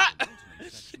What? the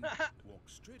maintenance section, walk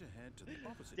straight ahead to the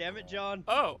opposite Damn it, door, John.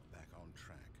 Oh. back on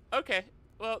track. Okay.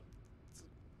 Well,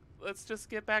 let's just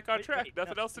get back on Wait, track. wait,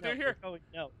 Nothing no, else to no, do here. We're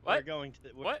What? going to the.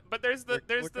 What? But there's the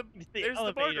we're going to the there's the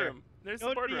elevator. boardroom. There's Go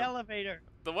the to boardroom. the elevator.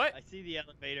 The what? I see the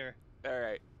elevator. All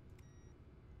right.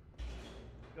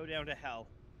 Go down to hell.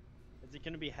 Is it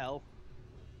gonna be hell?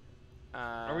 Uh,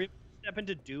 Are we step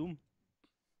into doom?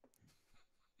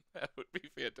 That would be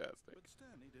fantastic. But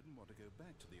Stanley didn't want to go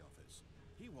back to the office.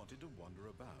 He wanted to wander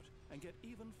about and get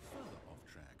even further off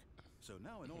track. So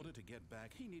now, in order to get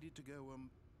back, he needed to go,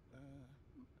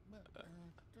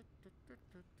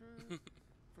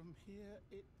 from here,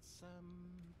 it's,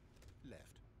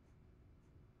 left.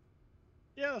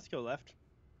 Yeah, let's go left.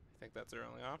 I think that's our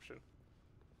only option.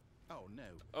 Oh, no.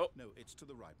 Oh. No, it's to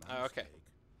the right. Oh, My okay. mistake.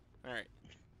 All right.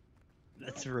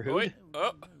 That's No, rude. Wait. No,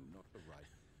 Oh. no, not the right.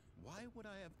 Why would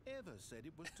I have ever said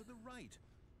it was to the right?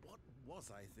 What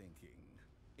was I thinking?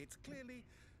 It's clearly...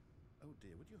 Oh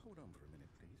dear, would you hold on for a minute,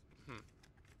 please?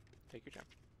 Take your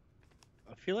time.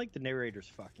 I feel like the narrator's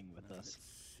fucking with Now, us. let's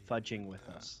see. Fudging with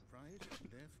us. Right,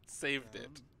 left, Saved down,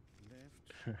 it.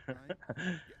 left,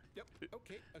 right. Yep.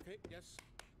 Okay. Yes.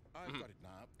 I've got it now.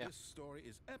 Yeah. This story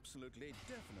is absolutely,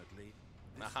 definitely.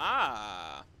 This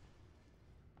Aha!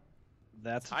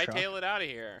 That's a truck. Hightail it out of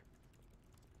here.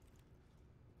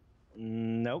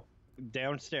 Nope.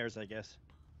 Downstairs, I guess.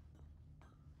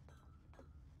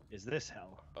 Is this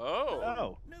hell? Oh.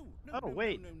 Oh. No. Oh,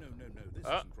 wait. No. This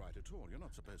Oh. isn't right at all. You're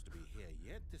not supposed to be here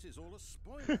yet. This is all a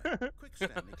spoiler. Quick,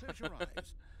 Stanley, close your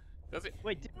eyes. Does it?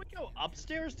 Wait, didn't we go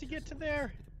upstairs to get to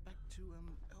there? Back to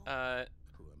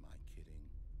who am I kidding?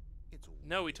 It's all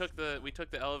No, we took the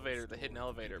elevator, the hidden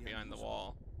elevator behind the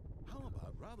wall. How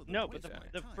about rather than No, but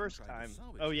waste the my first trying time. to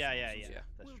salvage Oh this yeah. nonsense, Yeah.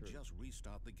 That's we'll true. just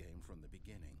restart the game from the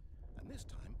beginning. And this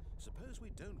time, suppose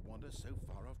we don't wander so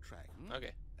far off track.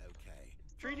 Okay. Okay.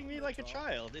 Treating From me the like a top.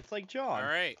 child. It's like John. All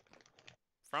right.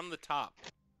 From the top.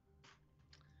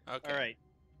 Okay. All right.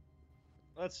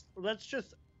 Let's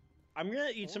just. I'm gonna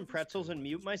eat All some of his pretzels and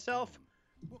mute coworkers were myself. gone.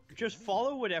 What could it Just mean?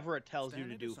 follow whatever it tells you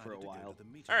to Stanley do for a decided to go while. to the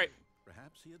meeting All right. room.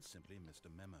 Perhaps he had simply missed a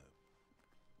memo.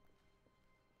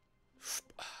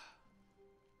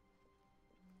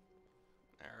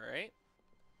 All right.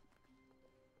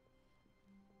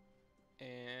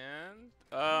 And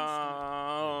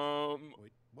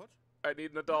Wait, what? I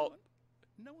need an adult.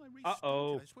 No, I restarted.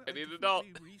 Uh-oh. I swear, I need an definitely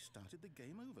adult. restarted the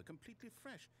game over, completely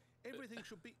fresh. Everything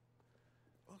should be.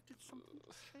 Or did something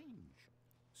change?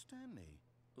 Stanley,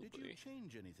 did you Oopsie.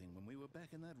 change anything when we were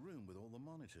back in that room with all the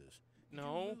monitors? Did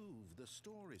No. you move the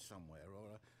story somewhere,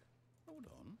 or? Hold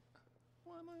on.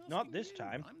 Why am I asking Not this you?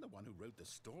 time. I'm the one who wrote the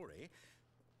story.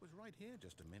 It was right here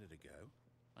just a minute ago.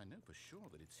 I know for sure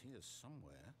that it's here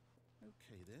somewhere.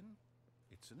 Okay then,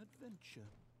 it's an adventure.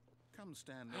 Come,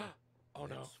 Stanley. Oh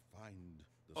no. Let's find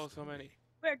the Oh, so story. many.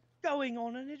 We're going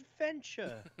on an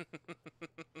adventure.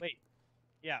 Wait.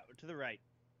 Yeah, to the right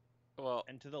Well,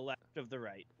 and to the left of the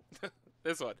right.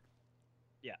 this one.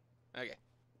 Yeah. Okay.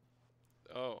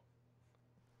 Oh.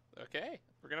 Okay.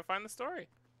 We're gonna find the story.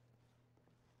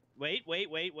 Wait.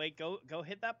 Go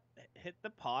hit the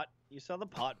pot. You saw the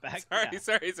pot back.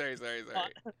 Sorry.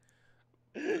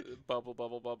 Yeah.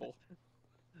 Bubble.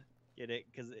 Get it?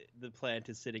 Because the plant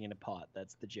is sitting in a pot.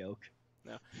 That's the joke.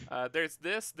 There's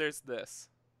this. There's this.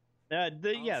 The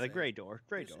I'll say gray door.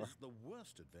 Gray This door. is the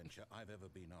worst adventure I've ever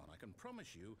been on. I can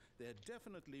promise you there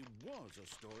definitely was a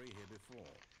story here before.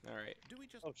 All right. Do we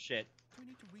just Oh shit. do we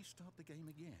need to restart the game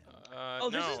again? Oh, no.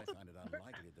 this I is the- find it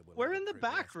unlikely that we'll we're ever in the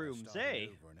progress back by rooms, starting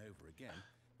eh? over and over again,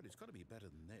 but it's got to be better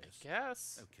than this.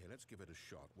 Guess. Okay, let's give it a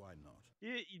shot. Why not? Do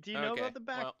you know Okay, about the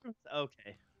back well- rooms?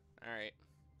 Okay. All right.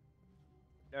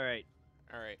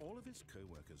 All right. All of his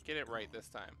co-workers Get were it right gone. this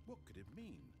time. What could it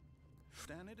mean?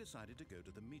 Stanley decided to go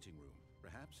to the meeting room.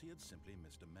 Perhaps he had simply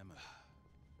missed a memo.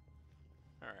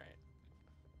 All right.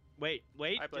 Wait.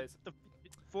 Hi, Blaze. The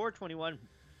 421.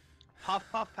 Puff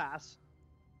pass.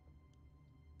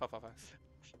 Puff. All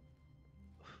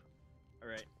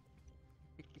right.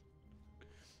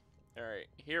 All right.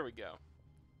 Here we go.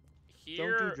 Don't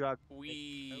Here do drugs.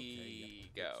 we Okay,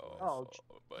 yeah, go. Oh,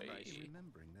 boy. I might be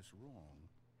remembering this wrong.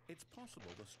 It's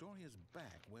possible the story is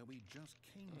back where we just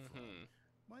came from.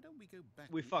 Why don't we go back?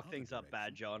 We the fuck other things up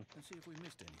bad, direction John. And see if we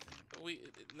missed anything.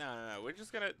 No. We're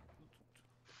just gonna.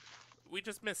 We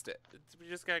just missed it. We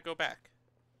just gotta go back.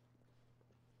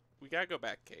 We gotta go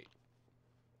back, Kate.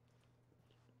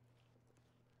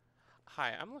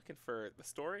 Hi, I'm looking for the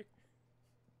story.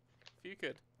 If you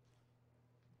could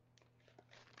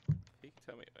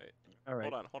tell me. Wait, All right.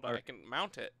 hold on. All right.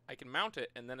 I can mount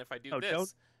it, and then if I do Oh, this,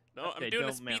 don't- no, okay, I'm doing a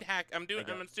don't speed mount. hack. I'm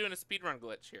got doing a speed run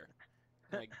glitch here.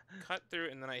 And I cut through,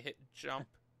 and then I hit jump,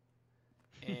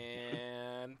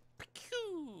 and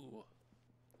pew.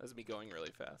 That's me going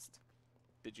really fast.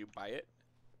 Did you buy it?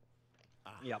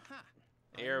 Yep. Aha!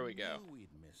 Here I we go. knew we'd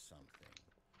missed something.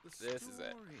 The This is it.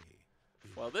 story.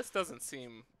 Well, this doesn't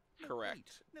seem No, correct.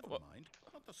 wait, never What- mind.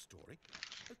 Not the story.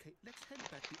 Okay, let's head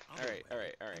back the All other right,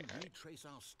 way all right. and retrace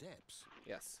our steps.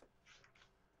 Yes.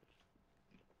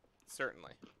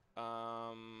 Certainly.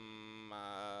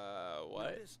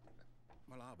 What? Notice-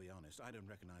 Well, I'll be honest. I don't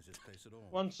recognize this place at all.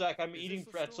 One sec. I'm Is eating this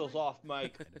the pretzels story? off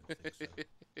mic. I don't think so.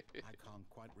 I can't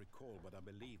quite recall, but I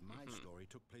believe my story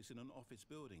took place in an office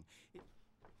building.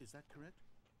 Is that correct?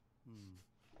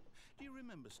 Do you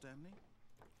remember, Stanley?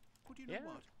 Well, do you know Yeah.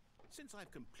 what? Since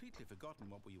I've completely forgotten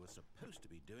what we were supposed to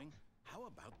be doing, how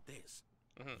about this?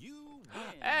 You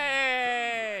win!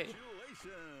 Hey!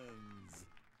 Congratulations!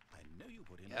 I know you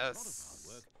put in a lot of Yes.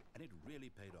 hard work, and it really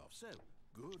paid off. So,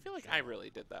 good I feel like job. I really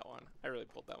did that one. I really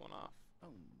pulled that one off. Oh,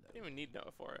 no. didn't even need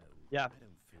Noah for it. Yeah. I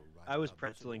don't feel right I was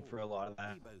about this at pretzeling for a all. lot of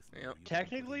that. We both know Yep. you put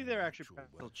Technically, in they're the actually actual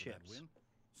pretzel work for that chips. win.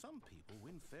 Some people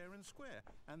win fair and square,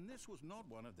 and this was not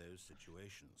one of those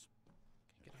situations.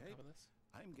 Get on Okay. top of this.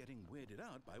 I'm getting weirded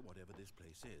out by whatever this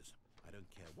place is. I don't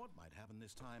care what might happen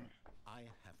this time. I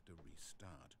have to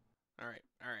restart. All right.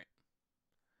 All right.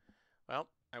 Well,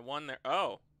 I won there.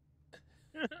 Oh.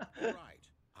 All right,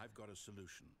 I've got a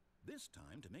solution. This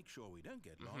time, to make sure we don't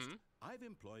get lost, Mhm. I've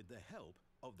employed the help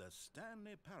of the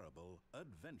Stanley Parable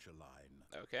Adventure Line.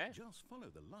 Okay. Just follow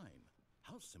the line.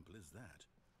 How simple is that?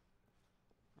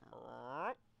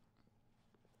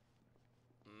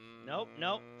 Nope,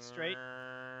 nope, straight.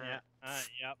 Yeah.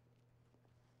 Yep.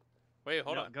 Wait,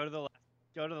 hold No, on. Go to the left.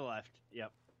 Go to the left.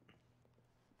 Yep.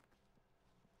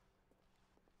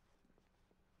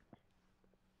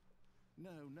 No,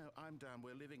 I'm down.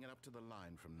 We're leaving it up to the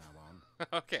line from now on.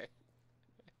 Okay.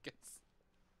 I guess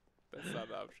that's not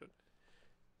an option.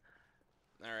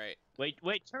 All right.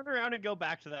 Wait. Turn around and go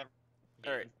back to that.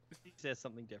 All right. He says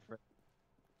something different.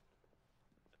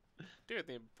 Do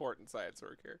the important science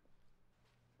work here.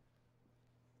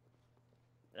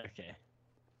 Okay.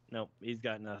 Nope. He's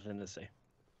got nothing to say.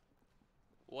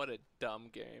 What a dumb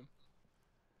game.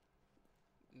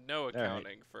 No right.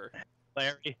 accounting for.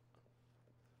 Larry.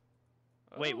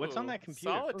 Wait, what's on Oh, that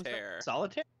computer? What was that? Solitaire.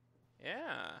 Solitaire?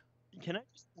 Yeah. Can I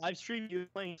just live stream you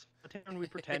playing Solitaire and we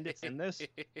pretend it's in this?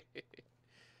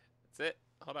 That's it.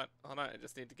 Hold on. I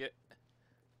just need to get.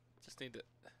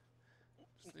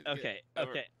 Okay. get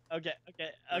over-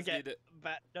 Just need to-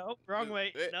 No, wrong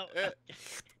way. No.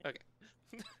 Okay.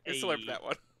 I slurped that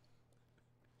one.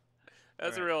 That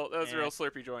was a Alright, real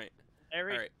Slurpy joint.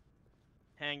 Larry, All right.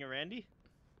 hang a Randy.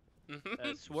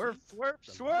 Mhm. Swerve. The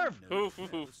line knows Oof,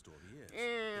 where oof. the story is.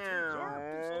 It's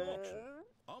a selection.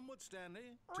 Onward,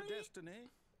 Stanley, to destiny.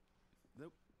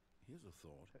 Though, here's a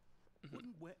thought.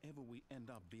 Wouldn't wherever we end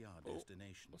up be our Oh,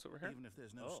 destination, what's over here? even if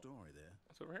there's no Oh. story there?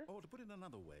 What's over here? Or to put it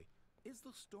another way, is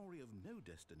the story of no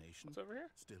destination What's over here?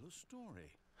 still a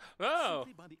story? Oh.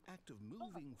 Simply by the act of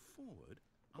moving forward,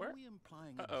 Where? are we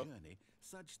implying Uh-oh. a journey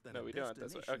such that No, a we don't.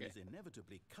 That's destination what- okay. is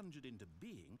inevitably conjured into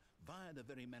being via the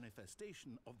very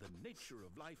manifestation of the nature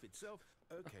of life itself?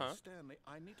 Okay, Uh-huh. Stanley,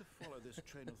 I need to follow this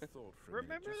train of thought for a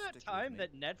Remember minute. that Just stick time with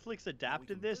that me. Netflix can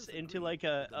adapted this both into agree like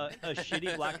that a the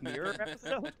shitty Black Mirror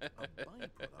episode? a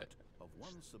byproduct of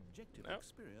one's subjective Nope.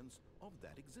 experience of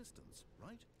that existence,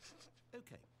 right?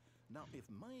 Okay. Now, if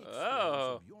my experience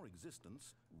Oh. of your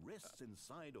existence rests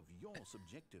inside of your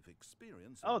subjective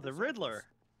experience, Oh, of the this Riddler. office,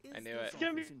 is I knew this it. It's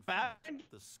gonna be office, in fact, Batman.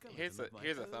 the skeleton Here's of my a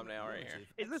own thumbnail right here.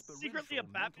 relative Is this secretly a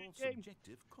experiential Batman mental game?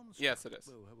 subjective construct. Yes, it is.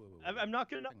 Whoa, whoa, whoa, whoa, I'm whoa. not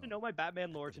good enough Hang to on. know my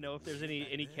Batman lore to know if there's any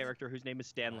Back there? character whose name is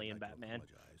Stanley in I'd like to Batman.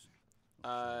 apologize.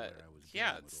 Not sure where I was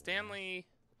Yeah, going with all that. Stanley.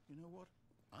 You know what?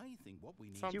 I think what we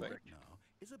need Something. right now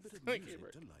is a bit of Stanley music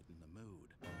Kubrick. to lighten the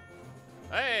mood.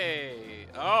 Hey!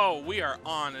 Oh, we are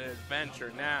on an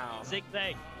adventure now.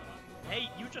 Zigzag. Hey,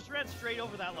 you just ran straight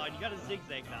over that line. You gotta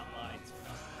zigzag that line.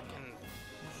 Fucking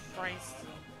Christ.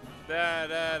 Da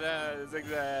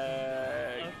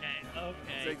zigzag.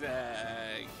 Okay.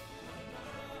 Zigzag.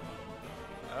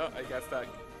 Oh, I got stuck.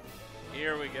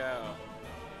 Here we go.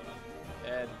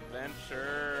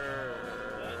 Adventure.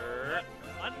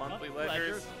 Monthly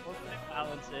ledgers. Corporate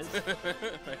balances,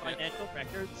 financial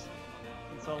records,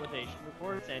 consolidation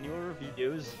reports, annual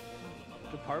reviews,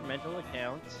 departmental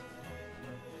accounts.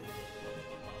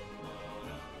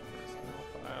 Personnel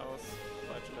files,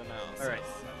 budget analysis. All right.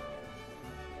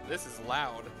 This is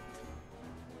loud.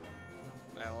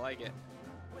 I like it.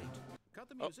 Wait, cut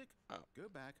the Oh, music. oh. Go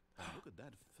back and look at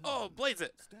that film. Oh, blaze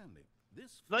it! Stanley,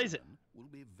 this Blaze it. film will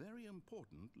be very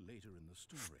important later in the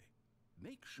story.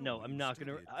 Make sure No, you I'm not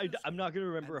study gonna. it I'm not gonna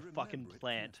closely remember a and fucking remember it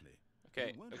plant. carefully.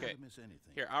 Okay, You won't okay. want to miss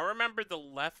anything. Here, I'll remember the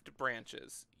left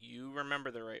branches. You remember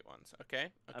the right ones, okay?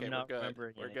 Okay, I'm not we're good.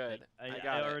 remembering We're anything. good. I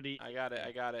got it. already- I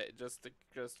got it.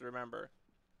 Just remember.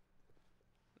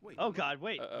 Wait, Oh what? God,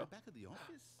 wait. Uh-oh. We're back at the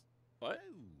office? What?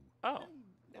 No. Oh,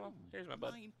 No, well, no. here's my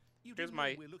bud. Line, you Here's do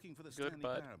my know we're looking for the good Stanley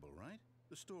bud. Parable, right?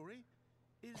 The story?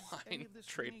 Is Line any of this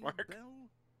trademark. ringing a bell?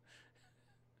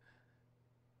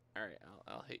 All right,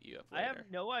 I'll hit you up I later.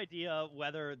 have no idea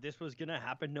whether this was gonna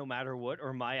happen no matter what,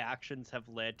 or my actions have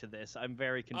led to this. I'm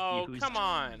very Oh, confused. come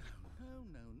on.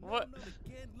 No, What? not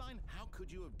again, Line. How could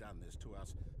you have done this to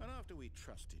us? And after we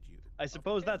trusted you. I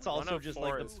suppose that's Every- also just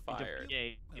like 104 the is point of fire. the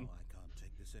game. Oh, I can't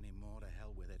take this anymore. To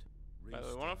hell with it. By the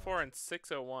way, Restart. 104 and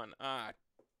 601. Ah,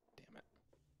 damn it.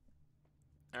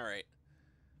 All right.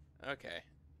 Okay.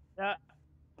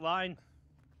 Line.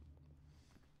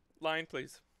 Line,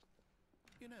 please.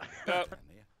 You know, Oh.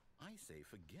 Stanley, I say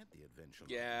forget the adventure.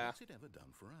 Yeah. What's it ever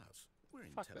done for us? We're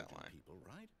Fuck that intelligent line. people,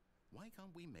 right? why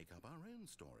can't we make up our own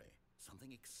story?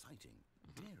 Something exciting,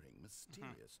 daring,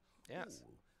 mysterious. Yes.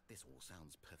 Ooh, this all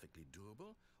sounds perfectly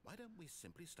doable. Why don't we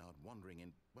simply start wandering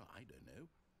in, well, I don't know.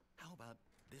 How about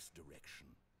this direction?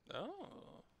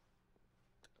 Oh.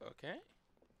 Okay.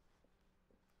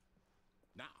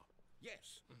 Now,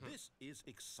 yes, this is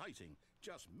exciting.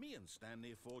 Just me and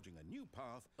Stanley forging a new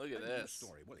path. Look at a new this.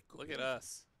 story. Well, it could Look be at anything.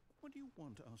 us. What do you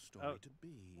want our story Oh. to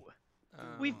be?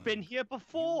 We've been here Use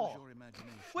before. your imagination.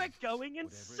 We're going in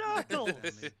Whatever it is, circles.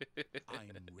 Stanley,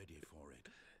 I'm ready for it.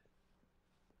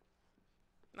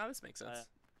 Now this makes sense.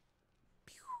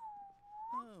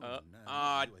 Oh, no,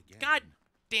 aw, not you again. God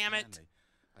damn it. Stanley,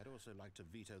 I'd also like to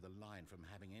veto the line from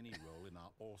having any role in our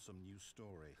awesome new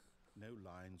story. No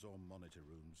lines or monitor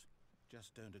rooms.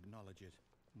 Just don't acknowledge it,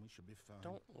 and we should be fine.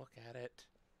 Don't look at it.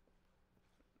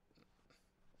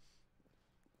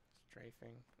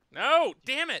 Strafing. No!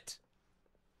 Damn it!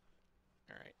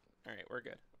 Alright, we're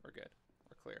good. We're good.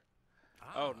 We're clear.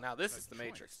 Oh, now this a is the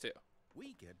Matrix, choice. too.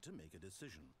 We get to make a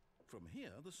decision. From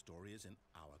here, the story is in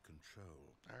our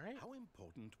control. Alright. How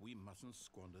important we mustn't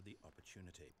squander the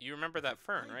opportunity. You remember that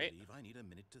fern, I right? believe I need a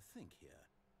minute to think here.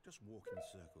 Just walk in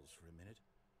circles for a minute.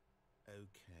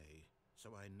 Okay,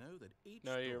 so I know that each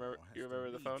No, you door remember has you to remember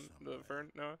the lead phone, the somewhere,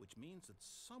 fern, Noah? which means that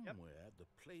somewhere the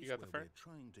place got the where fern? we're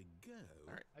trying to go,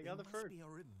 Alright. I got the there fern. must be a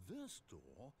reverse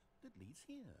door that leads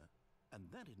here. And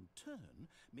that in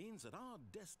turn means that our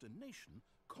destination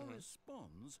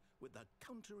corresponds with the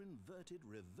counter-inverted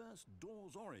reverse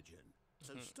door's origin.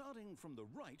 So starting from the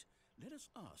right, let us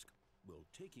ask, will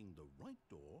taking the right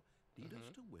door lead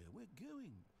us to where we're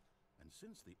going? And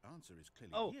since the answer is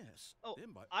clearly yes,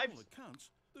 then by all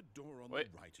accounts, the door on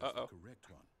Wait, the right is the correct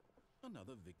one.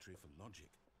 Another victory for logic.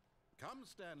 Come,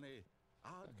 Stanley,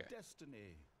 our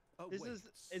destiny awaits.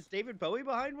 Is David Bowie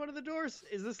behind one of the doors?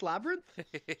 Is this Labyrinth?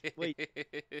 Wait.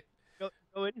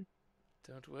 Go in.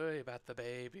 Don't worry about the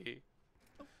baby.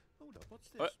 Oh, hold up, what's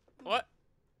this? What? Oh, What?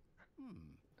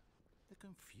 The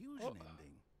confusion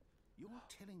ending. You're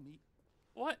telling me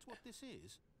What? that's what this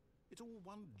is? It's all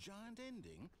one giant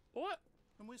ending? What?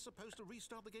 And we're supposed to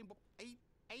restart the game, what,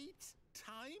 eight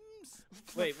times?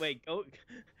 Wait.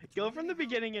 Go from the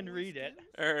beginning and read it.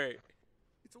 Alright.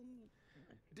 It's all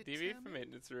DV from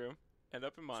maintenance room. End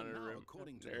up in monitor so now, room.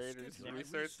 according to Narrator the schedule, I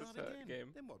restarts restart the again. game.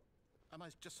 Then what? Am I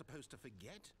just supposed to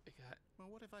forget? I got Well,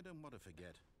 what if I don't want to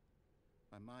forget?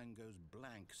 My mind goes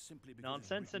blank simply because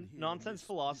Nonsense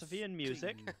philosophy and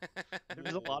music.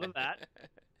 There's a lot of that.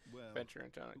 Well, venture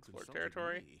into who unexplored consulted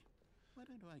territory. me? Why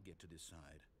don't I get to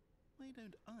decide? Why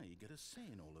don't I get a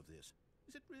say in all of this?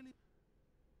 Is it really?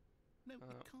 No,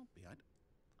 it can't be.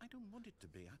 I don't want it to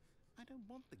be. I don't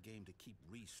want the game to keep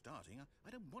restarting. I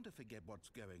don't want to forget what's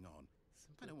going on.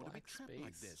 I don't want to be trapped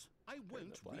like this. I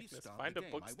won't restart Find the a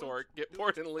game. bookstore, I won't get do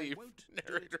bored it. and I leave. won't do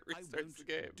Narrator it. I restarts won't the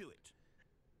game. do it.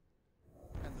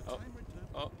 And the timer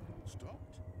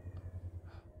stopped.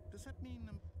 Does that mean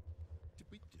did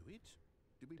we do it?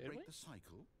 Did we break the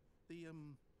cycle? The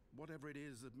whatever it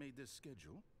is that made this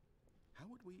schedule? How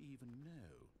would we even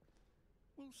know?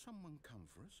 Will someone come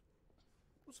for us?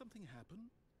 Will something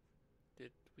happen?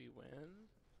 Did we win?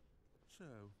 So,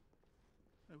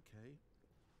 okay.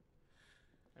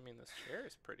 I mean, this chair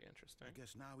is pretty interesting. I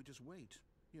guess now we just wait.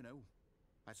 You know,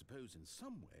 I suppose in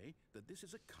some way that this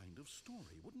is a kind of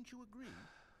story. Wouldn't you agree?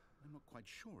 I'm not quite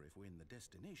sure if we're in the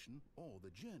destination or the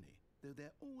journey, though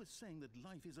they're always saying that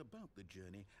life is about the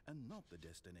journey and not the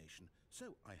destination.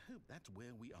 So I hope that's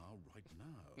where we are right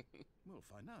now. We'll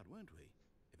find out, won't we?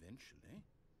 Eventually.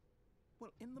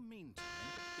 Well, in the meantime...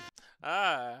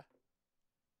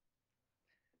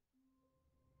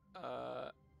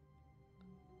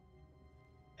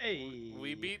 Hey.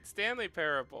 We beat Stanley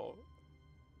Parable.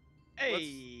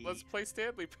 Hey. Let's play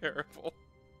Stanley Parable.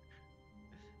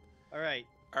 All right.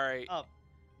 Up.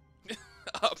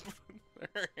 All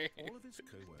of his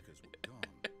co-workers were gone.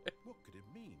 What could it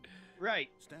mean? Right.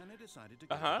 Stanley decided to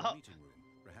go to the meeting room.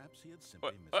 Perhaps he had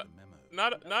simply missed a memo.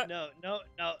 Not.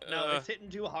 No. It's hitting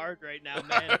too hard right now,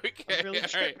 man. Okay. I'm really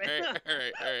tripping. All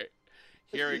right.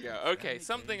 Here we go. Okay,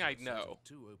 something I know.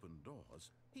 Two open doors.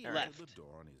 He Left. entered the door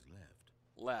on his left.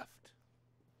 Left.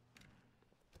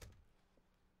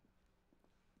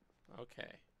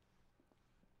 Okay.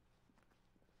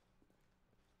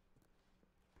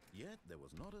 Yet there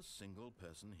was not a single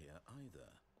person here either.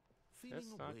 Let's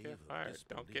Feeling a not wave get of fired. Don't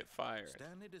despondency, get fired.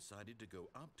 Stanley decided to go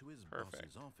up to his Perfect.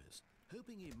 boss's office,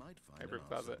 hoping he might find Hybrid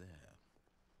an answer closet. there.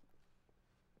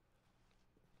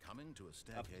 Coming to a Up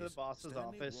staircase, to the boss's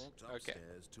Stanley office. walked Okay.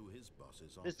 upstairs to his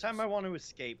boss's office. This time I want to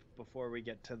escape before we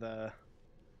get to the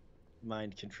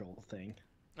mind control thing.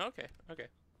 Okay.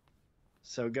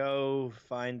 So go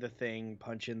find the thing,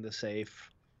 punch in the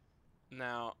safe.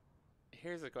 Now,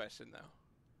 here's a question though.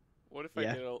 What if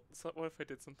Yeah. what if I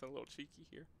did something a little cheeky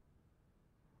here?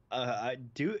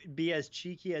 Do be as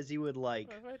cheeky as you would like,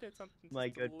 What if I did something my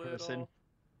just good person.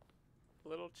 a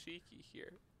little cheeky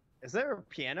here? Is there a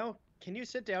piano? Can you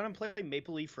sit down and play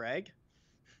Maple Leaf Rag?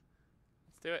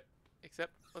 Let's do it.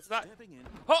 Except, let's not. Stepping in.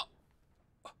 Oh!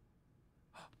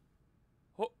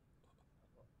 Oh!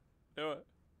 Noah.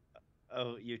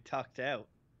 Oh, you tucked out.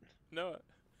 Noah.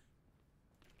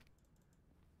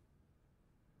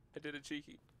 I did it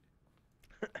cheeky.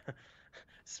 Wait.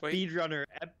 Speedrunner,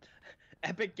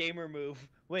 epic gamer move.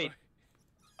 Wait,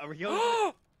 are we going?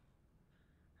 Oh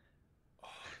no.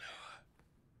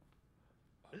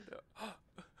 Oh no.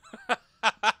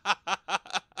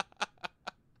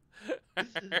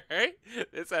 Alright.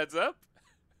 This adds up.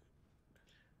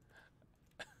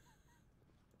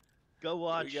 Go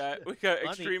watch. We got Funny,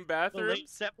 extreme the bathrooms.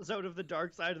 latest episode of the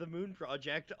Dark Side of the Moon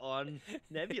Project on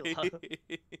Nebula.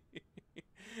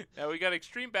 Now we got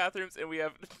extreme bathrooms and we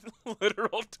have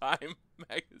literal Time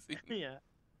magazine. Yeah.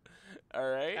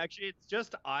 Alright. Actually, it's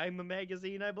just I'm a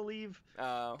magazine, I believe.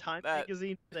 Oh, Time that,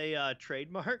 magazine, they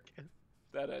trademark.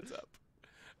 that adds up.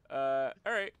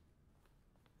 Alright.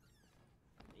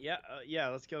 Yeah, yeah.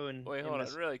 Let's go and Wait, hold on,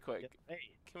 really quick. Hey,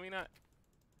 Can we not?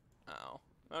 Oh,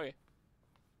 okay.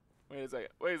 Wait a second,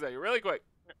 really quick.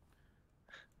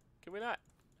 Can we not?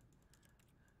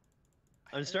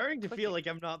 I'm starting to Clicking. feel like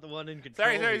I'm not the one in control.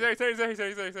 Sorry. here. Okay,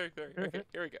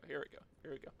 here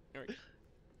we go.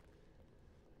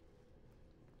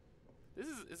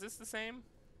 Is this the same?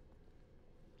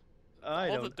 I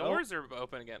All don't the doors are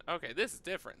open again. Okay, this is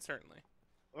different, certainly.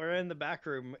 We're in the back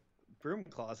room, broom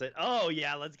closet. Oh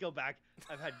yeah, let's go back.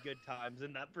 I've had good times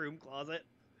in that broom closet.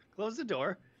 Close the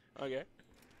door. Okay.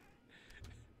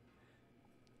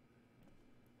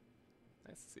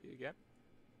 Nice to see you again.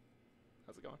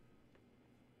 How's it going?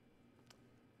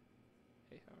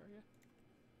 Hey, how are you?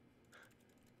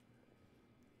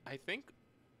 I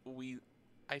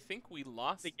think we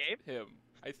lost The game? him.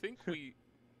 I think we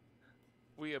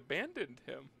abandoned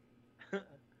him. All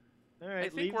right, I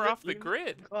think we're off the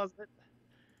grid. Closet.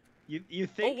 You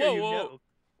think whoa, or you whoa. know?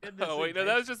 Goodness Oh wait, no, and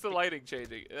that was just the lighting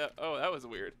changing. Oh, that was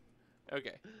weird.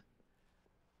 Okay.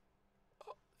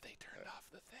 Oh, they turned off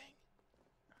the thing.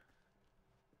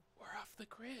 We're off the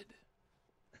grid.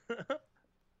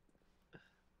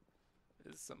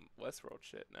 This is some Westworld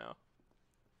shit now.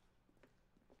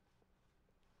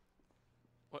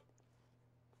 What?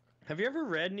 Have you ever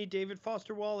read any David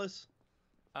Foster Wallace?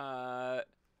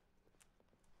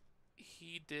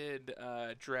 He did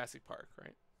Jurassic Park,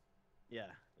 right? Yeah,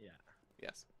 yeah.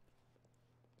 Yes.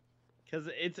 Because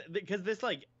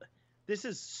this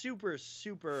is super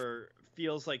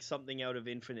feels like something out of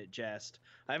Infinite Jest.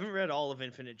 I haven't read all of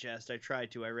Infinite Jest. I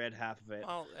tried to. I read half of it.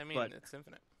 Well, I mean, but- it's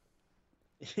infinite.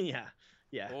 Yeah,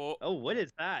 yeah. Oh, Oh, what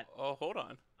is that? oh, hold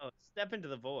on. Oh, step into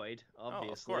the void. Obviously.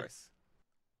 Oh, of course.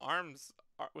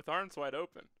 With arms wide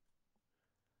open.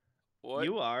 What?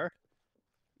 You are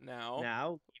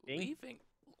Now leaving. leaving.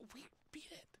 We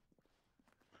beat it.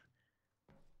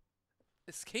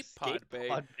 Escape pod bay.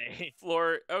 Pod bay.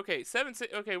 Floor. Okay,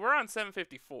 okay, we're on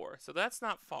 754, so that's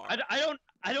not far.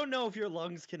 I don't know if your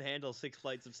lungs can handle 6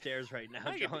 flights of stairs right now,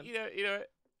 John. You know what?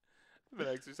 I've been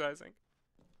exercising.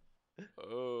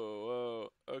 Oh,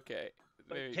 okay.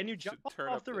 Maybe Can you should jump turn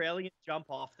off up the railing and jump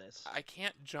off this? I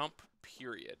can't jump,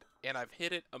 period. And I've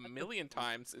hit it a million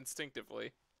times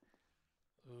instinctively.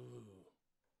 Ooh.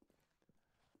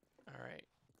 Alright.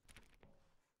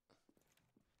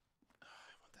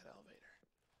 I want that elevator.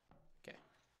 Okay.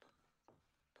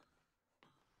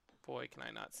 Boy, can I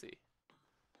not see.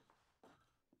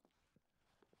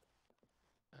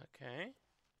 Okay.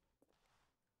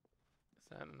 Is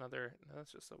that another? No,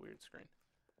 that's just a weird screen.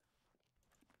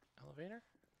 Elevator?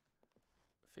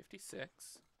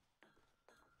 56.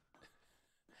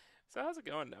 So how's it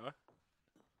going, Noah?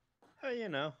 Oh, you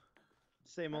know,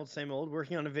 same old.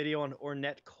 Working on a video on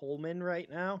Ornette Coleman right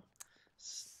now.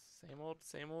 Same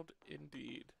old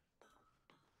indeed.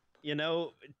 You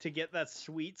know, to get that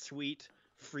sweet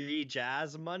free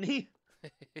jazz money.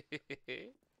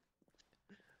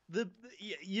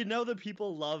 You know the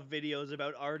people love videos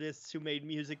about artists who made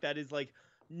music that is like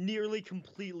nearly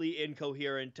completely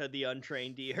incoherent to the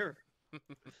untrained ear.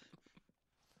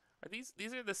 Are these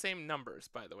are the same numbers,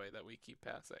 by the way, that we keep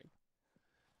passing?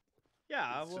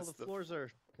 Yeah, It's well, just the floors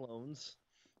are clones.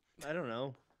 I don't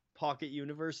know. Pocket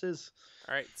universes.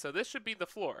 All right, so this should be the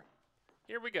floor.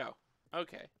 Here we go.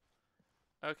 Okay.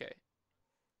 Okay.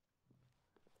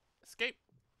 Escape.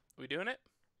 We doing it?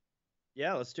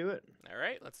 Yeah, let's do it. All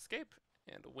right, let's escape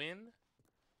and win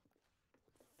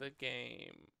the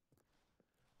game.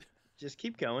 Just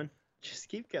keep going. Just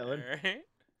keep going. All right.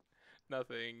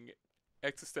 Nothing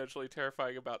existentially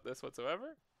terrifying about this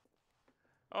whatsoever.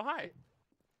 Oh, hi.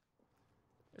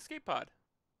 Escape pod.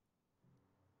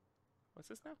 What's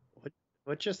this now?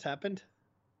 What just happened?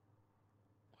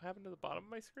 What happened to the bottom of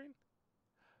my screen?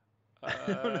 I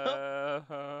don't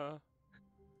know.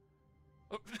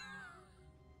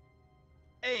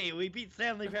 Hey, we beat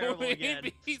Stanley Parable again.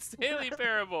 We beat Stanley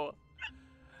Parable.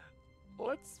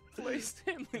 Let's play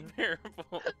Stanley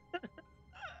Parable.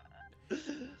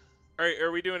 Alright,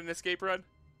 are we doing an escape run?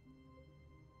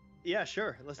 Yeah,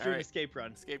 sure. Let's do an escape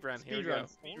run. Escape run, here Speed we run. go.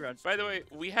 Speed run. By the way,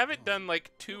 we haven't done like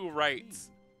 2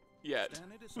 rights yet.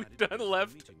 We've done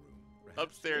left,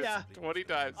 upstairs, Yeah. 20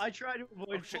 times. I try to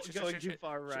avoid going too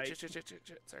far right. Shit.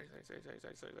 Sorry.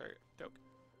 Toke.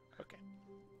 Okay.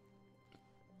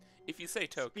 If you say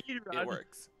toke, Speed it run.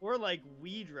 works. Or like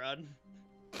weed run.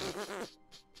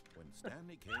 When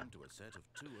Stanley came to a set of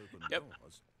 2 open Yep.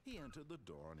 doors, he entered the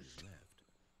door on his left.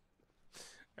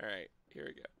 Alright, here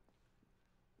we go.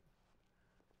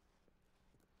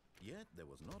 Yet there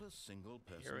was not a single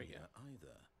person Here we here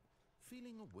either.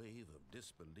 Feeling a wave of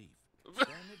disbelief, go.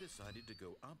 Stanley decided to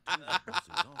go up to his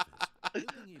boss's office,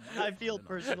 hoping he might I feel find an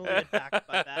personally answer. attacked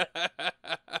by that.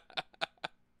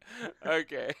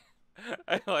 Okay.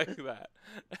 I like that.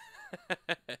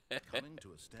 Coming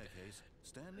to a staircase,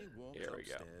 Stanley walked Here we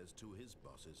go. upstairs to his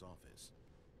boss's office.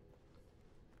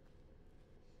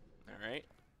 Alright.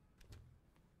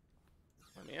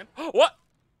 Let me in. What?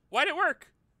 Why'd it work?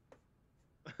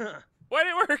 Why'd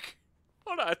it work?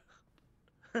 Hold on.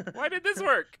 Why did this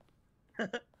work?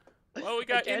 Well, we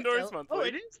got I can't Indoors tell. Monthly. Oh,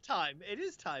 it is Time. It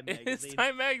is Time It's magazine.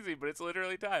 Time Magazine, but it's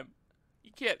literally Time.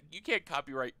 You can't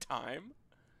copyright Time.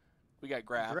 We got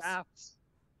Graphs. Graphs.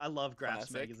 I love Graphs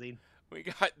Classic. magazine. We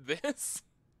got this.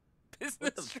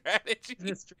 Business the- strategy.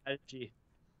 Business strategy.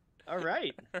 All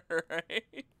right.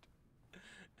 Alright.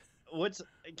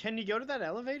 Can you go to that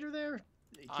elevator there?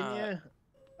 Can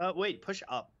you? Wait. Push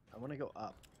up. I want to go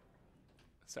up.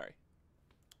 Sorry.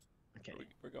 Okay.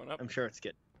 We're going up. I'm sure it's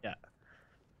good. Yeah.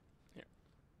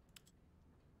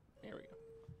 Here we go.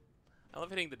 I love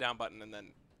hitting the down button and then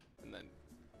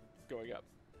going up.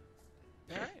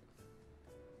 All right.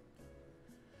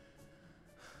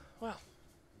 Well,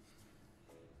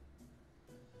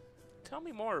 tell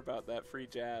me more about that free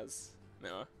jazz,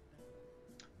 Noah.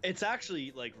 It's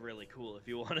actually like really cool if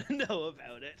you want to know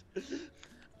about it.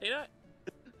 You know,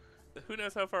 who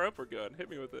knows how far up we're going? Hit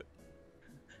me with it.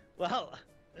 Well,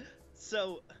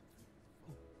 so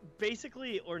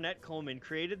basically Ornette Coleman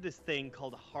created this thing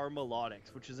called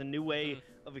harmolodics, which is a new way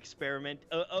of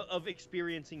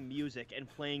experiencing music and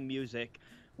playing music,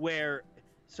 where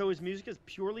his music is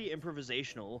purely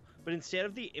improvisational, but instead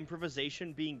of the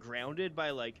improvisation being grounded by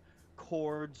like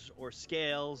chords or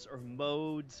scales or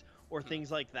modes or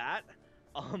things like that,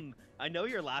 I know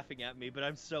you're laughing at me, but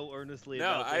I'm so earnestly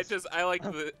No, about this. I like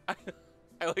the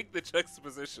I like the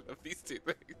juxtaposition of these two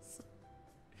things.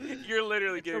 You're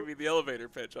literally giving me the elevator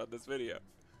pitch on this video.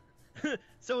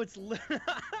 So it's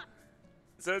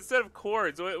So instead of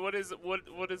chords, what is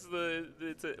what's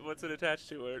it attached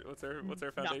to? Or what's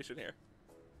our foundation here?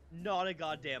 not a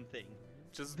goddamn thing.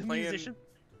 Just The playing musician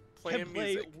playing can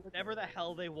play music. whatever the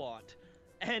hell they want.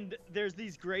 And there's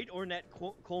these great Ornette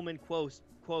Coleman quotes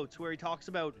where he talks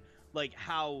about like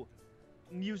how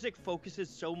music focuses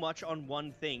so much on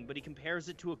one thing, but he compares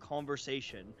it to a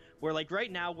conversation. Where like right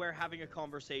now we're having a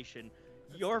conversation,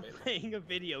 you're amazing. playing a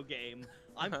video game,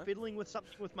 I'm fiddling with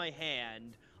something with my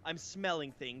hand, I'm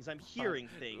smelling things, I'm hearing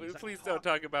things. Please don't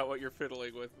talk about what you're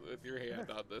fiddling with your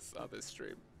hand on this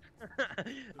stream.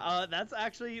 That's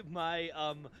actually my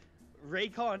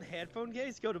Raycon headphone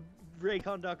case. Go to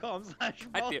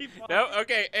raycon.com/polyphonic. No,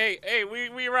 okay, hey,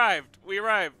 we arrived. We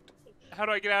arrived. How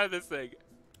do I get out of this thing?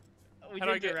 We How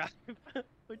do I did get- arrive.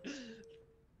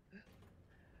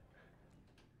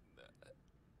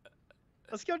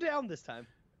 Let's go down this time.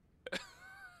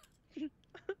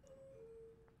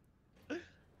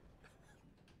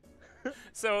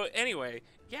 So anyway,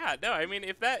 yeah, no, I mean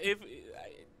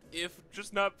if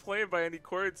just not playing by any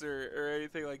chords or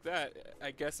anything like that,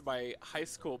 I guess my high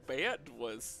school band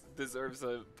deserves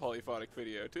a polyphonic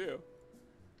video too.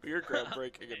 You're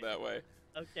groundbreaking in that way.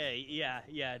 Okay,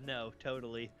 yeah, no,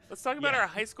 totally. Let's talk about Yeah. our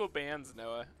high school bands,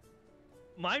 Noah.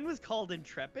 Mine was called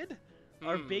Intrepid.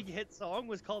 Our big hit song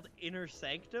was called Inner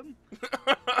Sanctum.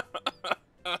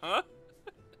 Uh-huh.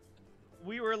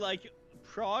 We were like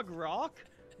prog rock,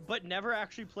 but never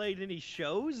actually played any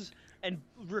shows and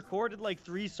recorded like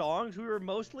 3 songs. We were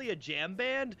mostly a jam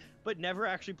band, but never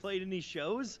actually played any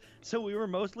shows. So we were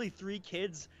mostly 3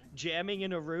 kids jamming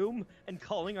in a room and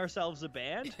calling ourselves a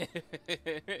band.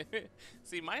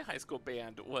 See, my high school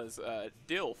band was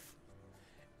DILF,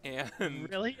 and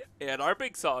Really? and our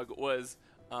big song was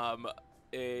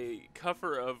a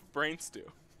cover of Brain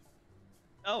Stew.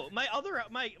 Oh, my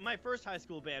first high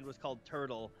school band was called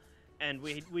Turtle, and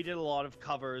we did a lot of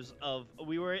covers of.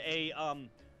 We were a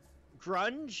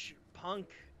grunge, punk,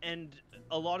 and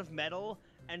a lot of metal,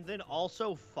 and then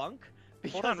also funk.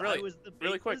 Because Hold on, really, I was the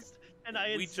really quick. bassist, and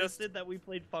I We insisted that we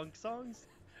played funk songs.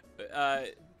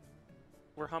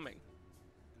 We're humming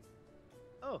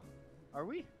Oh, are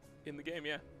we? in the game,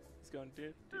 yeah. He's going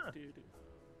do do Huh. do do.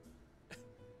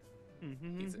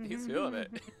 He's feeling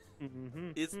it.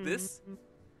 Is this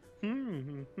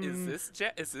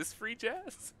is this free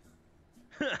jazz?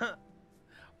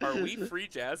 Are we free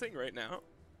jazzing right now?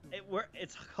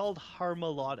 It's called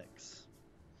harmolodics.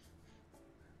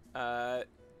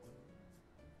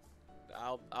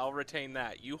 I'll retain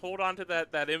that. You hold on to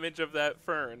that image of that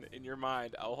fern in your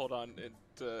mind. I'll hold on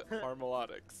to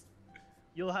harmolodics.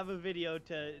 You'll have a video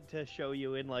to show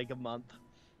you in like a month.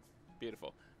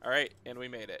 Beautiful. All right, and we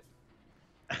made it.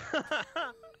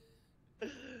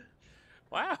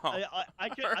 Wow. I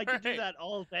could do that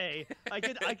all day. I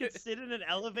could sit in an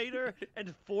elevator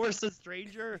and force a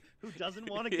stranger who doesn't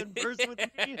want to converse with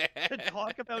me to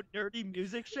talk about nerdy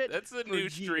music shit. That's a new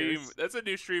stream. That's a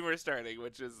new stream we're starting,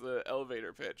 which is the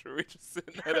elevator pitch, where we just sit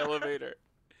in that elevator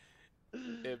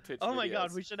and pitch. Oh my videos.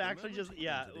 God, we should actually just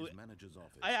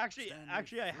I actually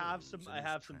I have some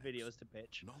videos to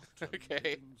pitch.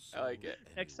 Okay, I like it.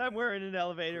 Next time we're in an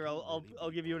elevator, I'll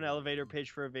give you an elevator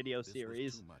pitch for a video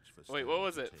series. Wait, what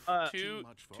was it? 2,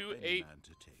 8,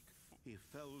 He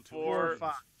fell to 4,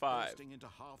 5. bursting into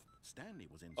half. Stanley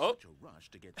was in Oh. such a rush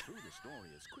to get through the story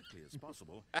as quickly as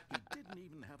possible, he didn't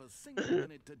even have a single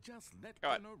minute to just let Go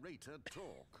the on. narrator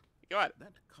talk. Go on.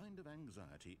 That kind of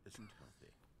anxiety isn't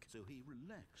healthy, so he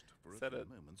relaxed for a Set few it.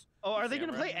 moments. Oh, are they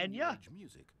Camera. gonna play Enya?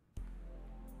 Music.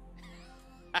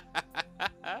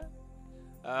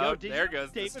 Oh, Yo, did there you know goes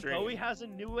the David stream. Bowie has a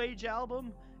new age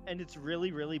album, and it's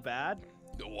really, really bad.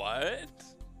 What?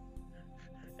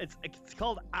 It's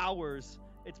called Hours.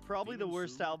 It's probably the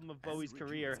worst album of Bowie's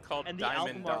career. It's called and the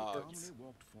Diamond album Dogs. Stanley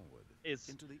walked forward is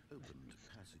into the opened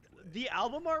passageway. the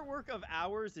album artwork of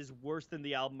Hours is worse than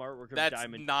the album artwork of That's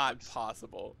Diamond not Dogs.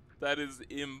 possible. That is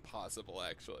impossible,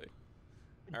 actually.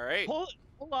 All right. Pull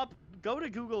up, go to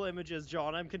Google Images,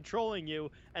 John. I'm controlling you,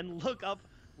 and look up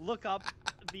the look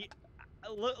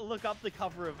up the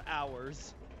cover of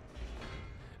Hours.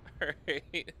 All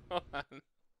right. Hold on.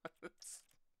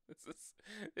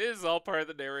 This is all part of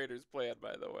the narrator's plan,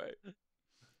 by the way.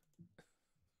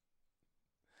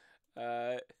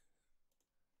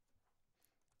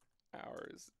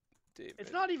 Hours, David.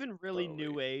 It's not even really Bowie.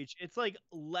 new age. It's like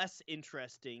less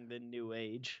interesting than new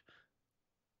age.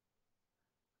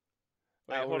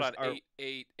 Wait, hold on. Hours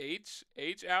are- H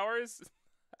hours?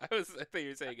 I thought you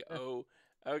were saying oh.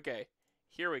 Okay,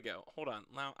 here we go. Hold on.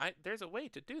 Now, there's a way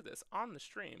to do this on the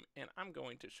stream, and I'm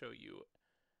going to show you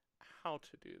how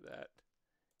to do that.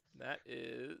 That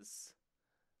is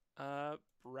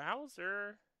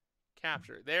browser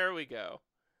capture. There we go.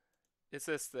 It's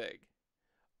this thing.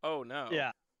 Oh no.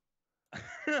 Yeah.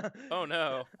 Oh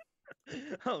no.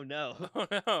 Oh no. Oh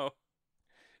no.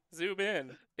 Zoom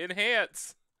in.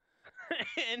 Enhance.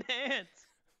 Enhance.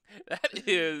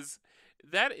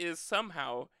 That is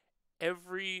somehow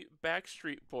every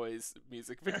Backstreet Boys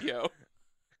music video.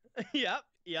 Yep.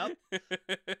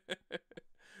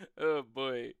 Oh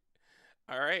boy.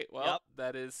 All right. Well, Yep.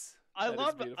 that is. I that is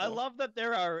love beautiful. that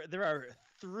there are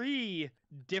 3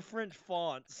 different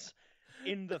fonts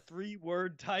in the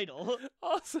 3-word title.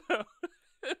 Also, oh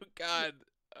God.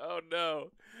 Oh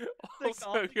no. It's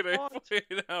Also, all can I font.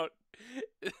 point out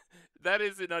that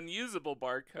is an unusable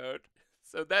barcode.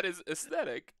 So that is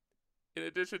aesthetic. In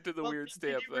addition to the Well, weird did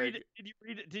stamp you thing.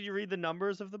 Did you read the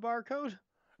numbers of the barcode?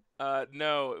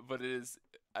 No, but it is.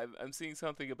 I'm seeing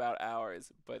something about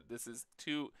hours, but this is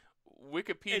too.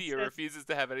 Wikipedia It's- refuses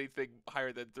to have anything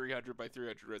higher than 300 by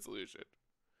 300 resolution.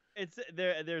 It's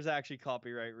there's actually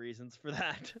copyright reasons for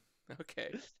that.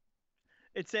 Okay.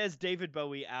 It says David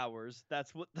Bowie hours.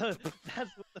 That's what the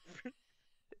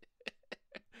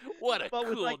What a but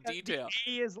with cool like detail.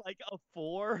 The A is like a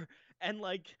 4, and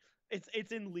like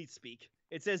it's in Leet speak.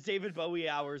 It says David Bowie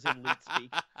hours in Leet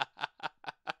speak.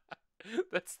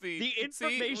 That's the. The See,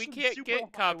 we information can't superhighway.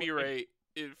 get copyright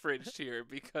infringed here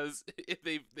because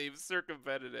they've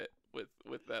circumvented it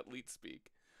with that leet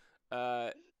speak.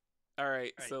 All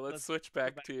right, so let's switch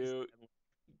back go to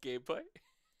gameplay.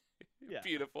 Yeah.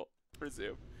 Beautiful.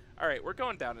 Resume. All right, we're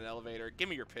going down an elevator. Give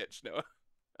me your pitch, Noah.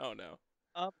 Oh no.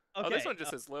 Okay. Oh, this one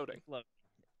just says loading. Look,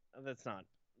 that's not.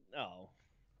 Oh.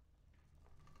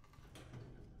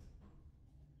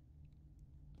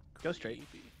 Go straight.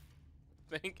 Creepy.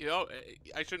 Thank you. Oh,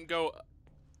 I shouldn't go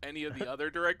any of the other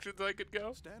directions I could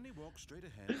go. Stanley walked straight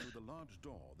ahead through the large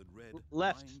door that read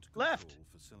Left. Mind Left. Control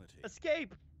Facility.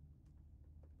 Escape.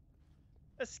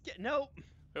 Escape. Nope.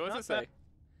 What does Not it say? that.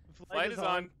 Flight is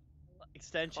on.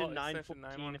 Extension Oh, 914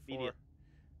 914. immediate.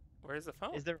 Where's the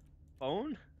phone? Is there a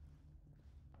phone?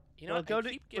 You know Well, what? go I to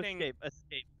keep getting.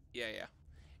 escape. Yeah.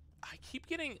 I keep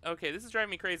getting. Okay, this is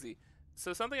driving me crazy.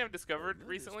 So something I've discovered Although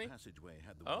recently. This passageway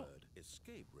had the word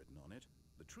escape written on it.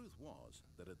 The truth was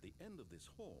that at the end of this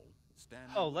hall,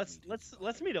 Stanley Oh, would let's meet his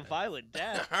let's meet a violent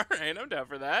death. All right, I'm down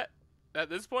for that. At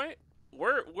this point,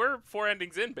 we're 4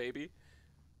 endings in, baby.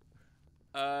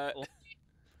 By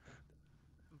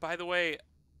the way,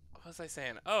 what was I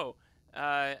saying? Oh,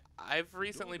 I've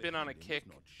recently been on a kick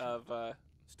of.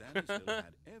 Stanley still had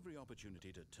every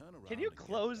opportunity to turn around. Can you and get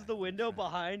close back the on window track.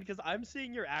 behind? Because I'm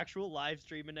seeing your actual live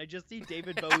stream and I just see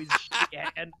David Bowie's shitty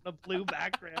hand in the blue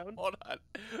background. Hold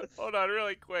on,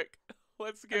 really quick.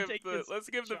 Let's give taking the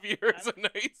screenshot. viewers a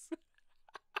nice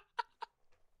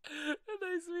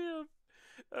view.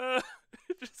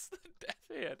 Just the death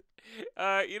hand.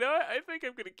 You know what? I think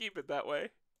I'm gonna keep it that way.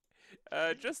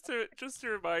 Just to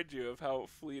remind you of how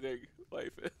fleeting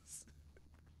life is.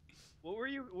 What were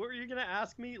you gonna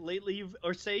ask me? Lately you've No,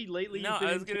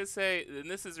 I was into- gonna say, and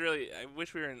this is really. I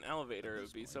wish we were in an elevator. It At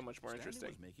this would be so point, much more Stanley interesting.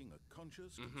 was making a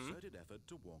conscious, Mhm. concerted effort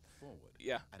to walk forward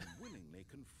Yeah, and willingly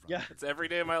confront. Yeah. it's every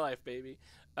day of my life, baby.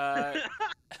 I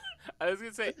was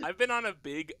gonna say I've been on a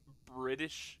big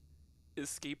British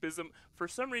escapism. For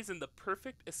some reason, the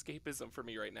perfect escapism for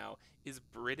me right now is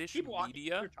British Keep walking.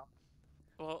 media. You're talking.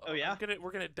 Well, Oh, yeah?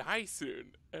 we're gonna die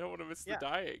soon. I don't want to miss Yeah.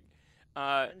 the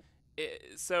dying.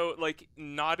 So like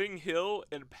Notting Hill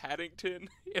and Paddington,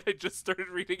 and I just started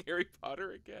reading Harry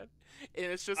Potter again, and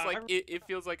it's just like it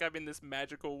feels like I'm in this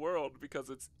magical world because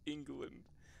it's England.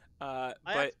 But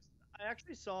I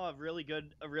actually saw a really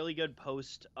good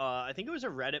post. I think it was a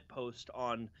Reddit post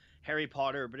on Harry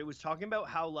Potter, but it was talking about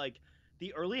how like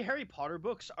the early Harry Potter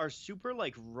books are super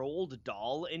like Roald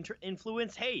Dahl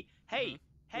influence. Hey,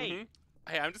 Mhm.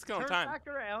 Hey, I'm just killing turn time. back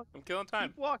around. I'm killing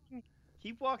time.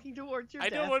 Keep walking towards your I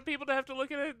death. don't want people to have to look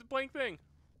at the blank thing.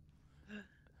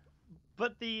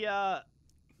 But the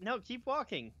no, keep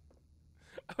walking.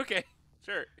 Okay,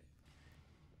 sure.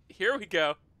 Here we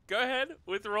go. Go ahead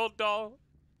with Roald Dahl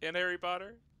and Harry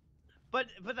Potter. But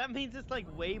that means it's like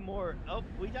way more. Oh,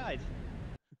 we died.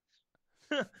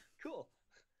 Cool.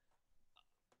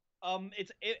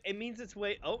 It means it's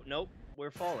way. Oh nope, we're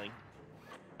falling.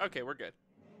 Okay, we're good.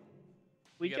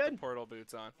 We got the good? portal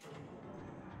boots on.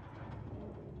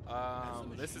 As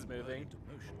the This is machine moving went into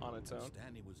motion, on its own.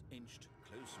 Stanley was inched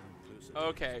closer and closer to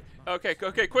Okay, his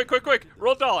okay, quick!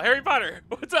 Roald Dahl, Harry Potter,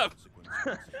 what's up?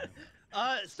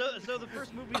 So the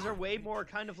first movies are way more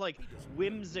kind of like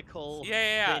whimsical.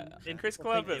 Yeah. Than Chris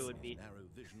people think they Columbus. would be. narrow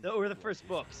vision. Or the first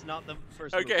books, not the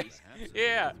first Okay. movies.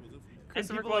 Yeah. Perhaps it was And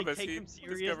Christopher people like Columbus, take he them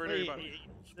discovered Harry Potter. seriously.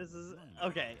 This is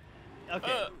okay. Uh, he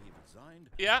designed,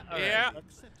 Yeah, All right. yeah. he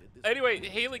accepted this Anyway,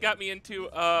 proposal. Haley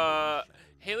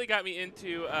got me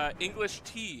into English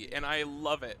tea, and I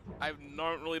love it. I'm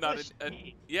normally not English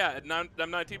tea? I'm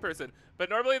not a tea person, but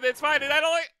normally that's fine, and I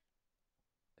don't like.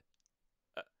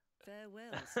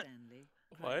 Farewell, Stanley,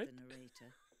 What? cried the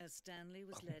narrator, as Stanley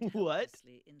was led What?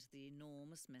 helplessly into the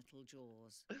enormous metal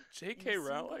jaws. J.K. In a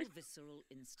Rowling. single visceral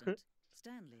instant,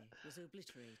 Stanley was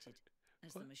obliterated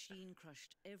as the machine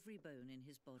crushed every bone in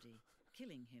his body,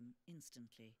 killing him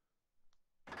instantly.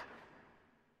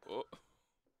 Oh.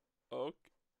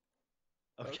 Okay.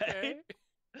 Okay.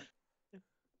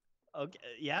 Okay.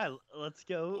 Yeah. Let's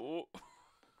go. Oh.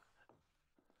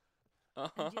 And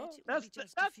Uh-huh. yet it would That's be the-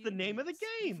 just a that's few the name of the minutes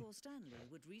game. Before Stanley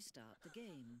would restart the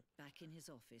game, back in his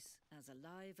office, as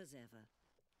alive as ever.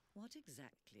 What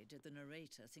exactly did the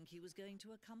narrator think he was going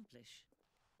to accomplish?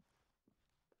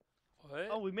 What?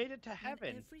 Oh, we made it to When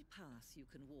heaven. every path you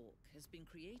can walk has been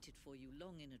created for you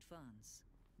long in advance,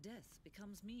 death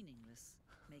becomes meaningless,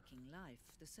 making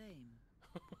life the same.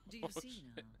 Do you Oh, see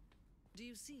shit. now? Do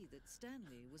you see that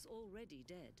Stanley was already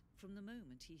dead from the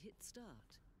moment he hit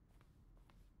start?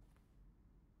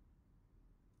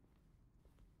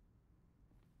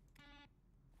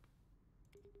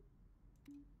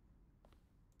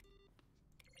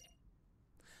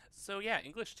 So yeah,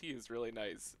 English tea is really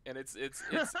nice, and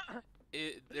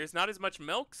there's not as much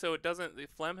milk, so it doesn't. The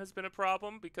phlegm has been a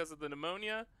problem because of the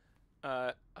pneumonia.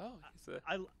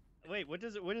 Wait. What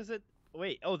is it?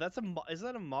 Wait. Oh, that's is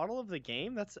that a model of the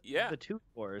game? That's Yeah. the Tooth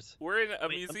Wars. We're in a Wait, let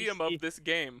me museum see. of this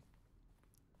game.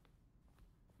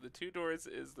 The 2 doors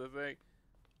is the thing.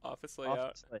 Office layout.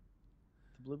 Office layout.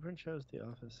 The blueprint shows the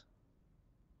office.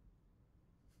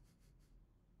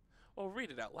 Well,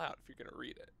 read it out loud if you're gonna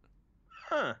read it.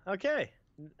 Huh. Okay.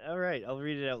 All right. I'll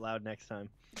read it out loud next time.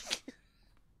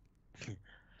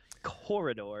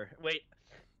 Corridor. Wait.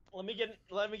 Let me get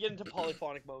into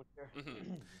polyphonic mode here.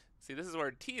 See, this is where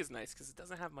tea is nice because it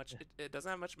doesn't have much. It doesn't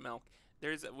have much milk.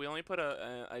 We only put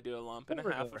I do a lump and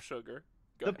a half of sugar.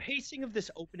 The pacing of this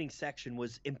opening section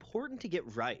was important to get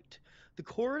right. The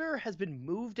corridor has been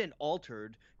moved and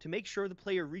altered to make sure the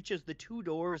player reaches the 2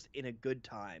 doors in a good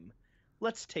time.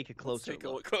 Let's take a closer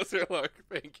look. Let's take a closer look.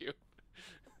 Thank you.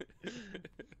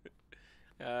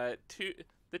 The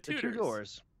 2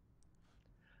 doors.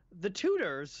 The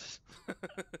tutors.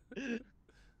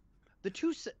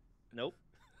 Nope.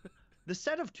 The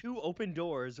set of 2 open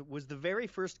doors was the very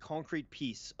first concrete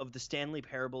piece of the Stanley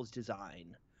Parable's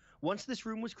design. Once this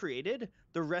room was created,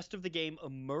 the rest of the game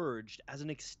emerged as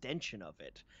an extension of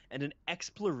it and an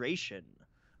exploration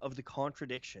of the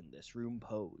contradiction this room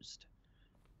posed.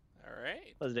 All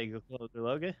right. Let's take a closer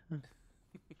look.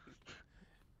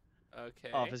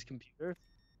 Okay. Office computer.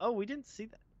 Oh, we didn't see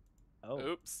that. Oh.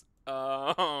 Oops.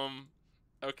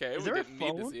 Okay, Is we there a didn't need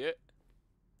to phone? see it.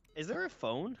 Is there a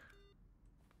phone?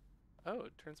 Oh,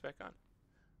 it turns back on.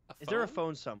 Is there a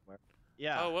phone somewhere?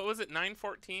 Yeah. Oh, what was it?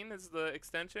 914 is the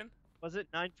extension? Was it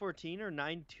 914 or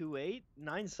 928?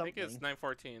 9 something. I think it's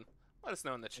 914. Let us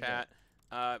know in the chat.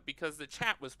 Because the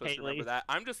chat was supposed to Haley. remember that.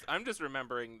 I'm just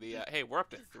remembering the hey, we're up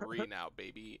to 3 now,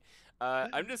 baby.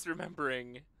 I'm just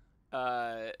remembering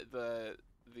well,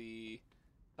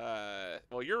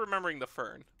 you're remembering the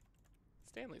fern.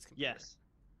 Stanley's computer. Yes.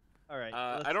 All right.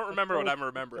 I don't remember what I'm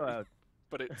remembering,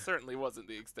 but it certainly wasn't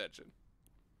the extension.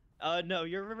 No,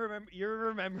 you're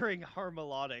remembering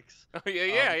harmonics. Oh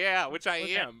yeah, which I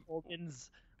am.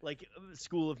 Tolkien's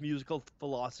school of musical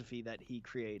philosophy that he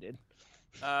created.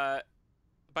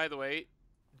 By the way,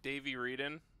 Davey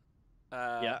Reedon.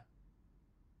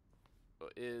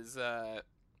 Is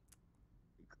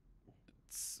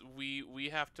we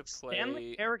have to play.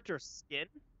 Stanley character skin.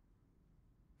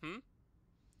 He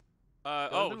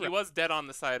was dead on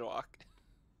the sidewalk.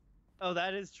 Oh,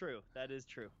 that is true. That is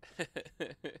true.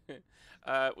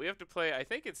 We have to play, I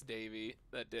think it's Davey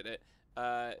that did it,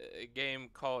 a game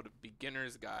called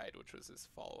Beginner's Guide, which was his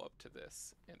follow-up to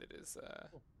this, and it is,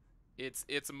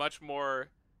 it's much more,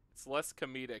 it's less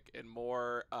comedic and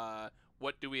more,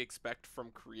 what do we expect from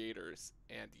creators,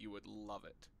 and you would love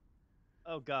it.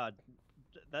 Oh God,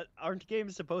 aren't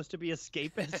games supposed to be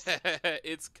escapist?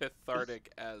 It's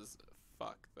cathartic as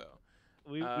fuck, though.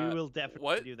 We will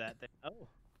definitely do that thing. Oh.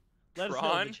 Let us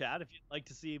know in the chat if you'd like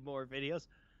to see more videos.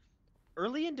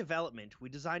 Early in development, we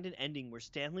designed an ending where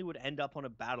Stanley would end up on a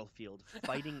battlefield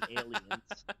fighting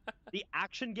aliens. The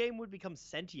action game would become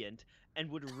sentient and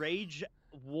would wage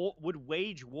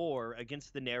war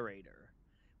against the narrator.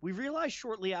 We realized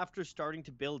shortly after starting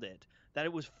to build it that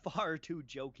it was far too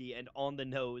jokey and on the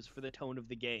nose for the tone of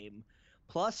the game.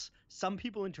 Plus, some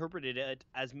people interpreted it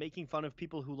as making fun of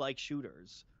people who like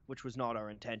shooters, which was not our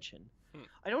intention.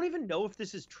 I don't even know if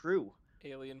this is true.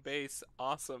 Alien base,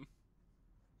 awesome.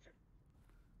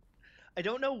 I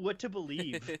don't know what to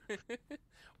believe.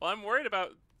 Well, I'm worried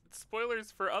about spoilers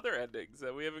for other endings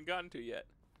that we haven't gotten to yet.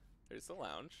 There's the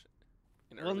lounge.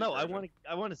 Well, no, I want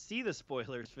to see the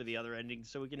spoilers for the other endings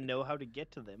so we can know how to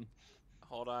get to them.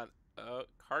 Hold on.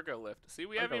 Cargo lift. See,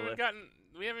 we haven't even gotten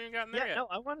there yet. Yeah, no,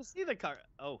 I want to see the car.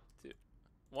 Oh. 2,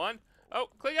 1. Oh,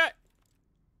 click it.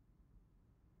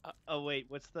 Oh wait,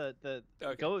 what's the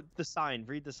okay. Go the sign,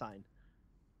 read the sign.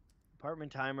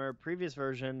 Apartment timer, previous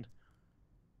version.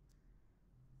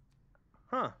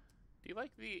 Huh. Do you like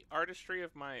the artistry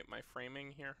of my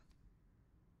framing here?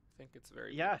 I think it's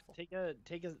very beautiful.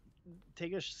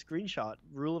 Take a screenshot,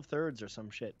 rule of thirds or some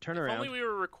shit. Turn around. If only we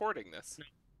were recording this.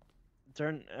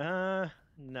 Turn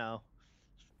no.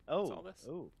 Oh. What's all this?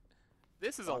 Oh.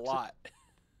 This is a lot.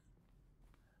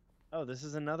 Oh, this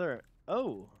is another.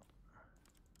 Oh.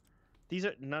 These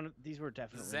were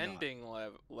definitely Zending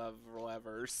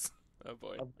levers. Oh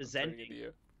boy. Of the I'm turning Zending. to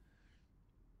you.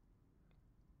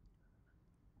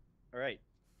 All right.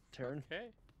 Turn.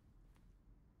 Okay.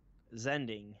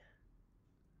 Zending.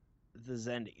 The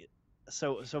Zending.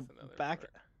 So back.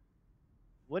 Part.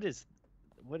 What is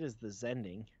the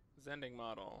Zending? Zending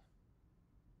model.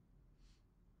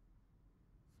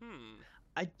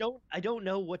 I don't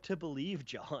know what to believe,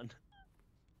 John.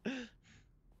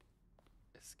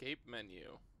 Escape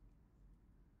menu.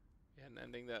 Yeah, an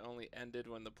ending that only ended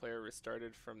when the player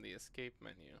restarted from the escape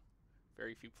menu.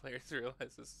 Very few players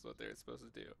realize this is what they're supposed to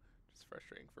do. Just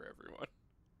frustrating for everyone.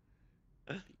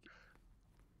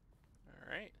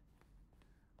 Alright.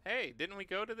 Hey, didn't we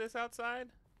go to this outside?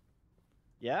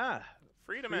 Yeah.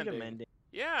 Freedom Freedom ending. ending.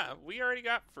 Yeah, we already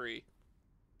got free.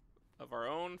 Of our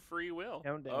own free will.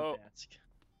 Countdown Oh. desk.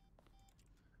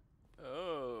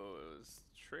 Oh, it was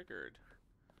triggered.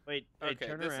 Wait, Okay,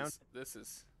 turn this around.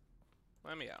 is.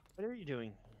 Let me out. What are you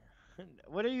doing?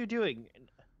 What are you doing?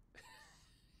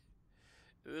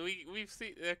 We've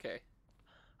seen. Okay.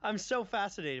 I'm so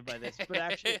fascinated by this, but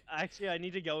actually, I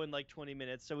need to go in like 20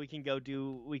 minutes so we can go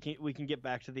do. We can get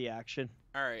back to the action.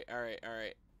 All right.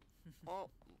 Well,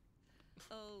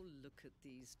 Oh, look at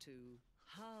these two.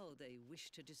 How they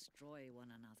wish to destroy one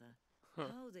another.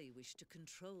 Huh. How they wish to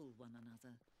control one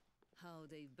another. How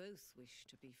they both wish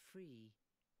to be free.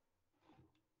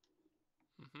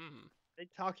 mhm. They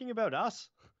talking about us?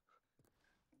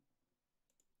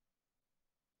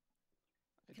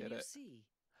 I Can did you it. see?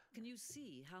 Can you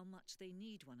see how much they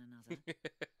need one another?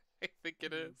 I think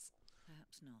it No. is.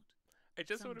 Perhaps not. I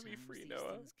just want to be Sometimes free, these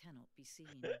Noah. things cannot be seen.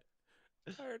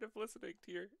 Tired of listening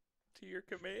to your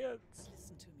commands.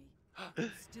 Listen to me.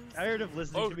 Still Tired of silent.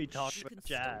 listening Oh, to me talk You about can stop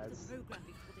jazz. the program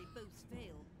before they both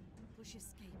fail. Push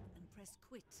escape and press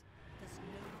quit. There's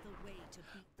no other way to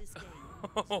beat this game.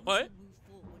 So if What? you move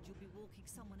forward, you'll be walking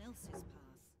someone else's path.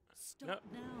 Stop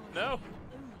No. now. and No. it'll be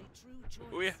your only true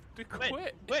choice. We have to quit.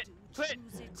 Quit! Do Quit!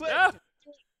 choose it. Quit! No.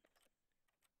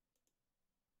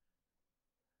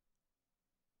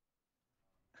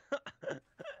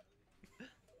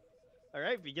 All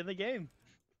right, begin the game.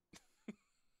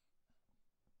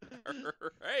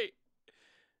 Right.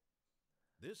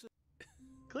 This is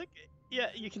Click. Yeah,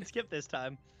 you can skip this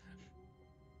time.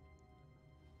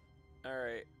 All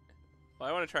right. Well,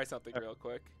 I want to try something real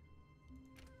quick.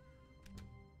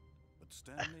 But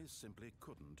Stanley simply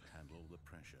couldn't handle the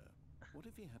pressure. What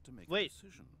if he had to make a Wait,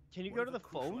 decision? can you What go if to a the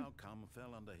crucial phone? outcome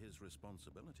fell under his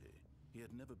responsibility. He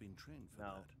had never been trained for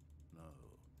No. that. No.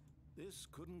 This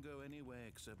couldn't go anywhere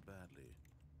except badly.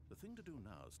 The thing to do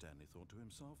now, Stanley thought to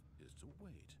himself, is to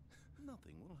wait.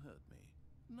 Nothing will hurt me.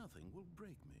 Nothing will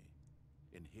break me.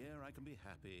 In here I can be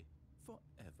happy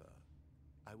forever.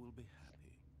 I will be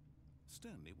happy.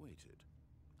 Stanley waited.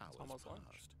 Hours almost lunch.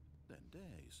 passed, then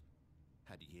days.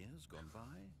 Had years gone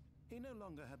by? He no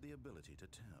longer had the ability to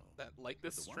tell. That like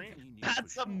But this the one stream. thing he knew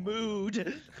That's for a sure mood.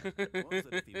 was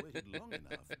that if he waited long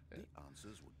enough, the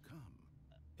answers would come.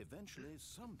 Eventually,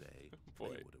 someday, Boy.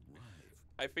 they would arrive.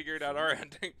 I figured out our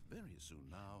ending. Very soon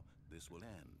now, this will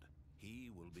end.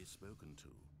 He will be spoken to.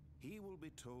 He will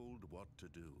be told what to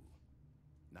do.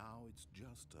 Now it's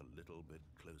just a little bit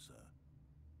closer.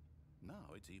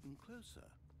 Now it's even closer.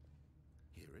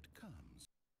 Here it comes.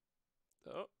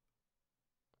 Oh.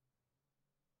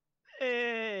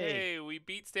 Hey, Hey, we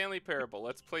beat Stanley Parable.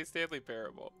 Let's play Stanley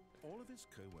Parable. All of his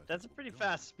co-workers that's a were pretty gone.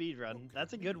 fast speed run. What could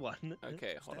That's a it good be? one.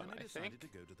 Okay, hold on. Stanley I decided think to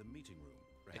go to the meeting room.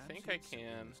 Perhaps think he I had simply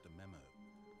can- missed a memo.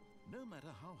 No matter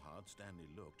how hard Stanley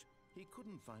looked, he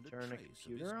couldn't find a Turn a trace of his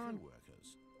computer on?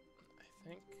 co-workers. I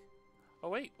think. Oh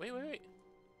wait.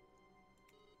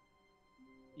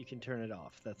 You can turn it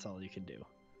off. That's all you can do.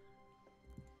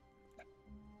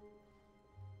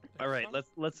 All There's right, some-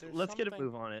 let's there's get a something-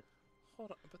 move on it.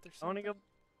 Hold on, but there's I wanna something.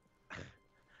 go-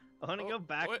 I want to Oh, go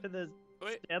back wait, to the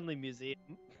Wait, Stanley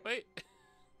Museum. wait.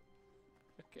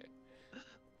 Okay.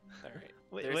 All right.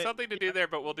 Wait, There's wait, something to do there,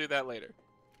 but we'll do that later.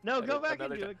 No, go Another- back and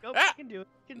another do time. it. Go Ah! back and do it.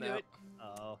 You can do No. it.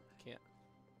 Oh, Can't.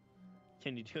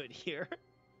 can you do it here?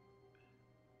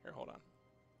 Here, hold on.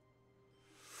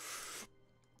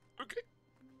 Okay.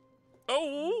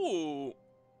 Oh.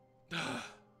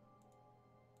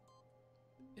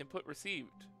 Input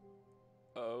received.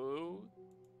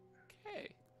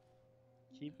 Okay.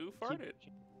 Who farted?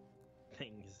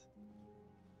 Things.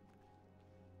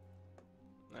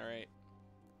 All right.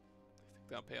 I think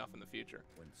that'll pay off in the future.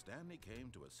 When Stanley came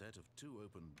to a set of two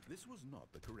open, this was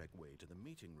not the correct way to the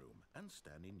meeting room, and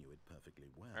Stanley knew it perfectly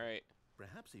well. All right.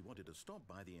 Perhaps he wanted to stop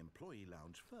by the employee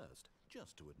lounge first,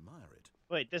 just to admire it.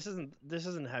 Wait, this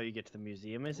isn't how you get to the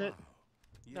museum, is it? Wow.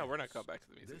 No, we're not Yes, going back to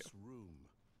the museum. This room.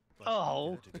 But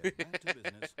Oh. eager to get back to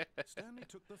business, Stanley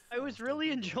took the I was fast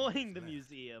really open door enjoying the left.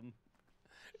 museum.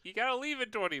 You gotta leave in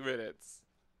 20 minutes.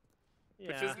 Yeah.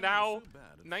 Which is Stanley now was so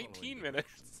bad at 19 following minutes.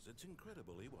 directions, It's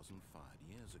incredible he wasn't fired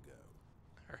years ago.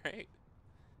 All right.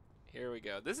 Here we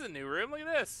go. This is a new room. Look at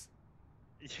this.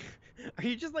 Are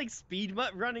you just like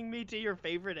running me to your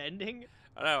favorite ending?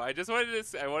 I know. I just wanted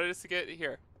us. I wanted us to get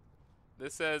here.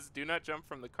 This says, "Do not jump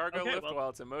from the cargo Okay, lift well- while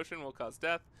it's in motion. Will cause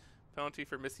death. Penalty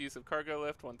for misuse of cargo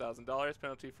lift, $1,000.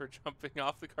 Penalty for jumping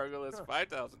off the cargo lift, Huh.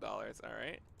 $5,000. All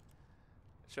right.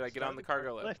 Should I get Start on the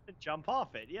cargo lift? and jump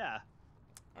off it, yeah.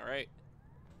 All right.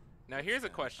 Now here's a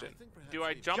Stan, question. I think Do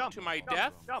I perhaps jump we to my jumped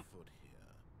death? off Jump. foot here.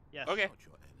 Yes. Okay. Not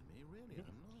your enemy, really,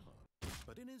 I'm not.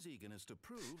 But in his eagerness to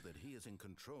prove that he is in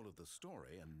control of the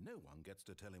story and no one gets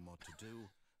to tell him what to do,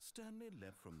 Stanley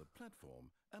leapt from the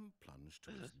platform and plunged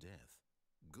to his death.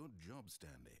 Good job,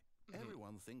 Stanley.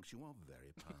 Everyone thinks you are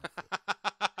very powerful.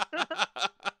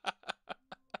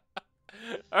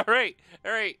 All right.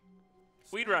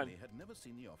 Weed run. Stanley had never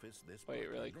seen the office this Wait, brightly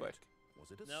really lit. quick.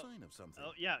 Was it a Nope. sign of something?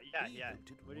 Oh, yeah. He hoped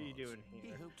it What are you was. doing He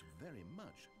here? hoped very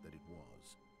much that it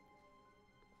was.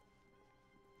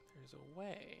 There's a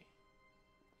way.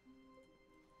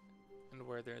 And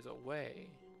where there's a way,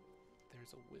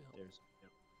 there's a will. There's.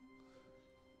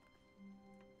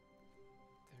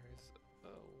 There's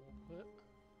a what?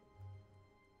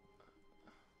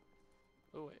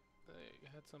 Oh wait, I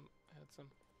had some.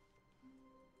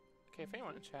 Okay, if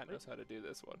anyone in chat knows how to do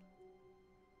this one.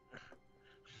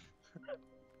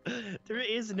 There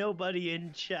is nobody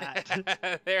in chat.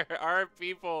 There are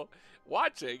people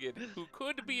watching and who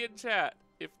could be in chat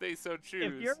if they so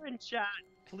choose. If you're in chat,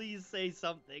 please say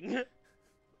something.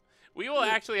 We will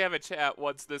actually have a chat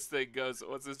once this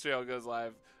channel goes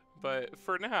live. But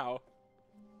for now,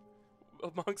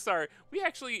 amongst we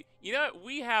actually, you know what?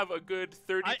 We have a good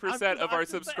 30% of our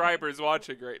subscribers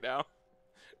watching right now.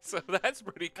 So that's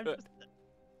pretty good.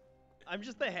 I'm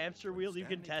just the hamster wheel you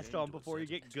can test on before you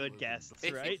get good guests,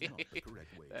 right?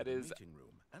 That is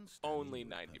only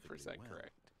 90%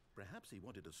 correct. Perhaps he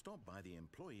wanted to stop by the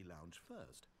employee lounge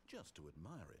first, just to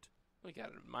admire it. We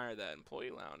gotta admire that employee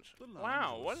lounge. The lounge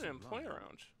Wow, was what an sublime, employee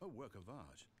lounge. A work of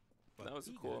art. That was a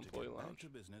eager cool to employee get back lounge. to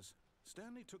business,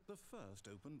 Stanley took the first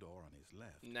open door on his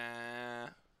left. Nah.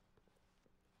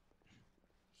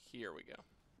 Here we go.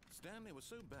 Stanley was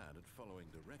so bad at following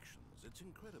directions, it's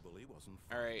incredible he wasn't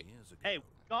All 5 right. years ago. Hey,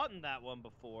 we've gotten that one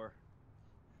before.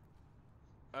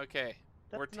 Okay,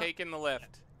 That's we're not- taking the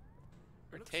lift.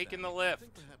 We're Look, taking the Stanley, I lift.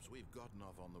 think perhaps we've gotten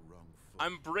off on the wrong foot.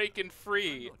 I'm breaking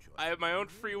free. I'm not your I have my own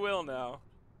enemy, free really. will now.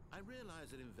 I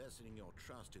realize that investing your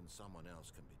trust in someone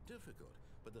else can be difficult,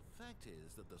 but the fact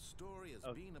is that the story has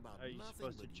been about Are you nothing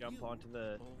supposed to but jump you onto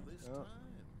the? all this Oh.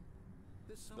 time.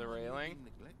 There's The someone you've railing? been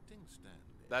neglecting, Stanley.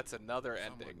 That's another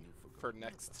Someone ending you've for forgotten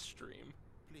next about. stream.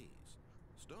 Please,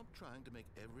 stop trying to make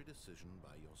every decision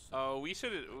by yourself. Oh, we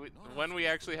should, Not when we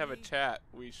asking actually for have a me, chat,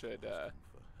 we should, asking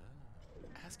for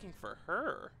her. asking for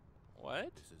her?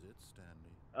 What? This is it,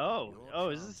 Stanley. Oh,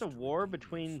 Your is this chance a to war redeem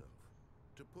between yourself,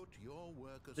 to put your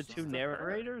work the two aside,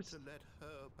 narrators? to let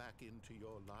her back into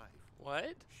your life.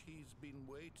 What? She's been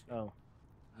waiting. Oh,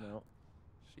 no.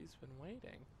 She's been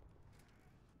waiting.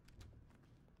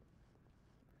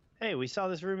 Hey, we saw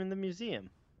this room in the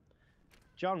museum.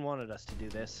 John wanted us to do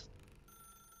this.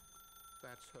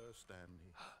 That's her,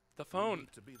 Stanley. The You phone.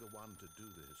 need to be the one to do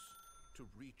this, to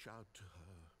reach out to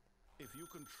her. If you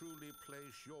can truly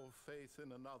place your faith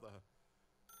in another,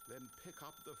 then pick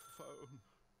up the phone.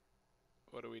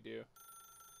 What do we do?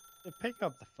 Pick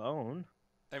up the phone.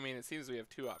 I mean, it seems we have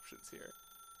two options here.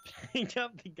 Pick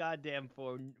up the goddamn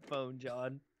phone,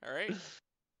 John. All right.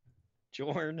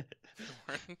 Jorn.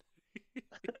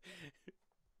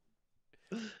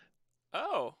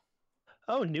 Oh.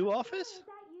 Oh, new office? Is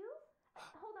that you?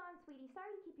 Hold on, sweetie. Sorry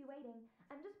to keep you waiting.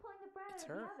 I'm just pulling the bread It's out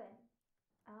of her. the oven.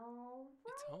 All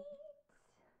It's home.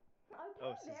 right. Okay,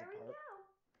 Oh, she's there we apart. go.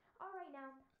 All right, now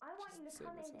I want you to Same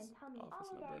come as in his and tell me office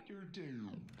all about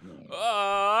number.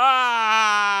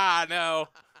 Ah, no.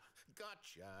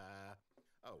 Gotcha.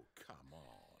 Oh, come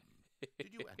on.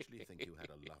 Did you actually think you had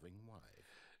a loving wife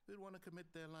who'd want to commit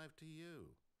their life to you?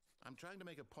 I'm trying to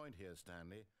make a point here,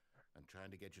 Stanley. I'm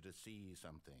trying to get you to see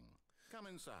something. Come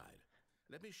inside.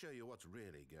 Let me show you what's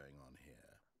really going on here.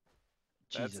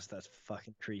 Jesus, that's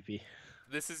fucking creepy.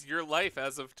 This is your life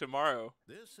as of tomorrow.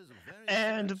 This is a very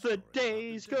And sad the story about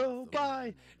days death go of a by.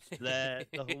 man named Let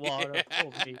Stanley. the water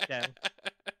hold me down.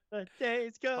 The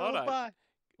days Hold go on. by.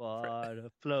 Water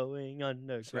flowing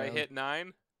underground. Should I hit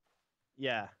 9?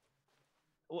 Yeah.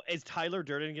 Well, is Tyler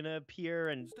Durden gonna appear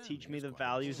and teach me Stanley is the quite a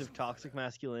values of boring toxic fella.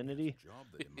 masculinity? He has a job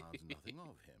that demands nothing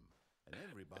of him, and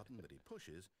every button that he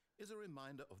pushes is a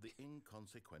reminder of the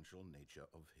inconsequential nature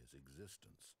of his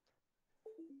existence.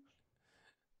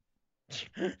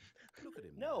 Look at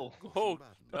him. No. now, pushing Oh,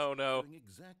 buttons, oh no. doing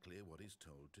exactly what he's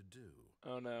told to do.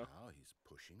 Oh no. Now he's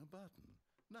pushing a button.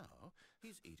 Now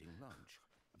he's eating lunch.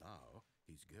 Now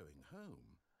he's going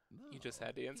home. Now You just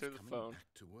had to answer he's the coming phone. back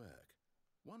to work.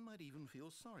 One might even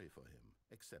feel sorry for him,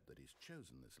 except that he's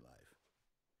chosen this life.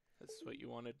 This is what you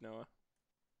wanted, Noah.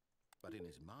 But in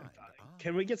his mind,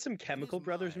 Can we get some in his Chemical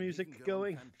Brothers mind, he music can go on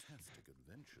going? fantastic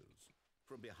adventures.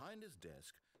 From behind his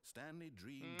desk, Stanley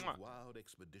dreamed Mwah. of wild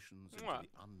expeditions into Mwah. the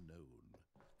unknown,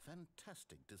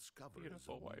 fantastic discoveries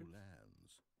Beautiful of wife. new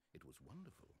lands. It was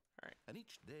wonderful. Alright. And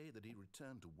each day that he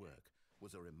returned to work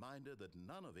was a reminder that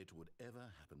none of it would ever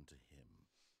happen to him.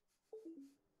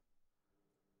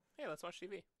 Hey, let's watch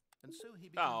TV. And so he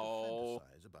began Oh. to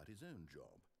fantasize about his own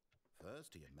job.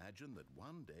 First, he imagined that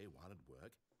one day while at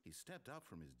work, he stepped up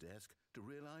from his desk to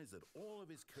realize that all of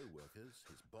his co-workers,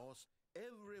 his boss,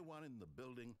 everyone in the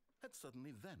building had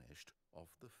suddenly vanished off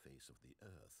the face of the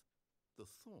earth. The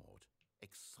thought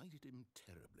excited him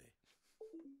terribly.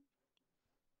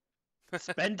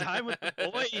 Spend time with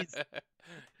the boys.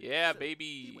 Yeah, So baby.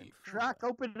 he went Crack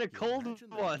further. open a He cold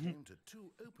imagined that he one. came to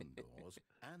 2 open doors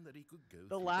and that he could go The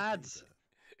through lads.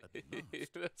 The paper. At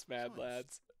last, That's mad twice.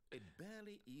 lads. It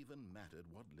barely even mattered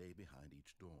what lay behind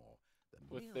each door. The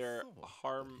With mere their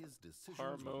thought that his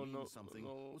decisions would mean something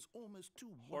hormonal- was almost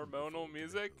too wonderful Hormonal to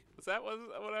music? behold. Was that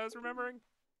what I was remembering?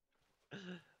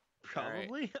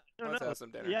 Probably. I don't Let's know. have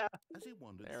some dinner. Yeah, As he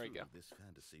wandered There we through go. this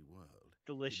fantasy world,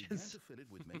 he began delicious. to fill it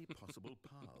with many possible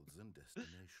paths and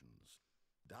destinations.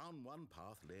 Down one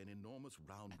path lay an enormous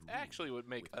round room. Actually would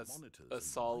make with us monitors a and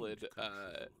solid mind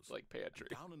controls. like pantry.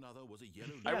 And down another was a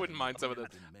yellow I light wouldn't mind some of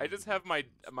covered this. in I many just have my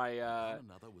directions. Down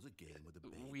another was a game with a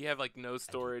baby. we have like no And he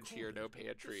storage called here, it no the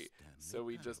pantry. Stanley So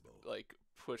we just Parable. like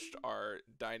pushed our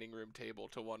dining room table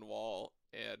to one wall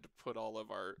and put all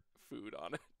of our food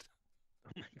on it.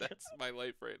 That's my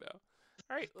life right now.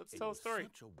 All right, let's It tell a was story.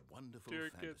 Such a wonderful Dear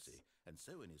fantasy. kids. And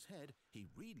so in his head, he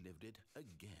relived it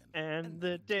again. And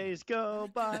the again, days go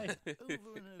and by. again,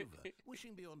 over and over,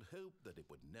 wishing beyond hope that it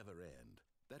would never end,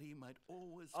 that he might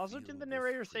always Also, feel did the this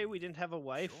narrator say we free. didn't have a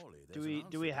wife? Surely Do there's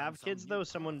an we answer have down some kids new though?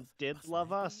 Someone path. did Must love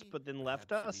there us be? but then left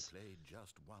Perhaps if us. he played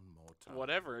just one more time.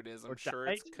 Whatever it is, I'm Or sure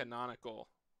it's died? canonical.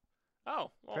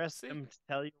 Oh, well, Press see. them to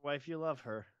tell your wife you love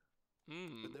her.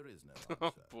 Hmm. But there is no Oh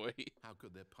answer. boy. How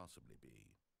could there possibly be?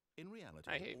 In reality,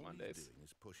 I hate all Mondays. he's doing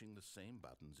is pushing the same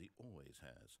buttons he always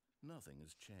has. Nothing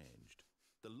has changed.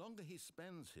 The longer he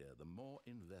spends here, the more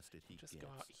invested he Just gets. go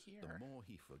out The here. more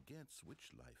he forgets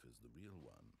which life is the real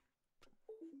one.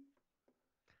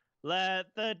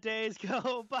 Let the days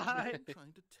go by. I'm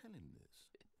trying to tell him this.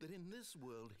 That in this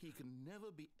world he can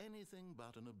never be anything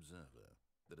but an observer.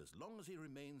 That as long as he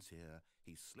remains here,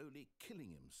 he's slowly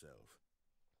killing himself.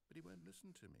 But he won't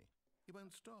listen to me. He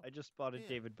won't stop. I just spotted Here,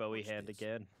 David Bowie watch hand this.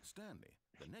 again. Stanley,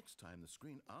 the next time the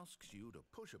screen asks you to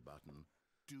push a button,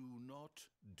 do not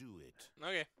do it.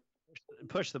 Okay.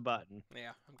 Push the button.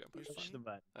 Yeah, I'm gonna push You Push this. the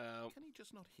button. Can he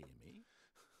just not hear me?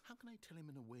 How can I tell him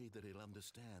in a way that he'll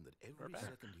understand that every back.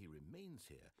 second he remains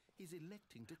here, he's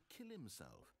electing to kill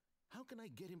himself? How can I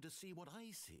get him to see what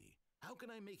I see? How can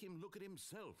I make him look at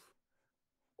himself?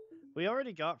 We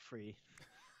already got free.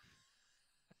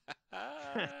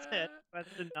 That's it. That's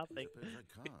a I nothing. suppose I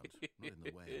can't, not in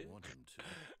the way I want him to.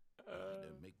 But I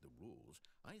don't make the rules.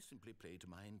 I simply play to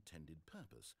my intended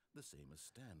purpose, the same as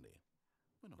Stanley.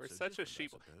 Not We're so such a different, I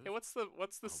sheep. suppose. Hey, what's the I'll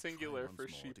try singular once for more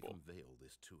sheeple? to convey all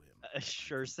this to him. A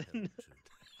Sherson.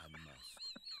 I must.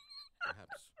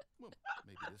 Perhaps. Well,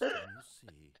 maybe this time you'll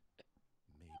see.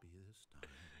 Maybe this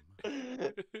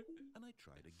time. And I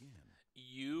tried again.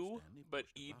 U, Stanley but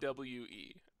pushed a button.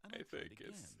 EWE. And I I tried think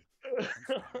again. is. And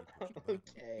Stanley pushed a button.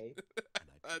 Okay.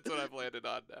 And I That's what I've landed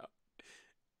on now.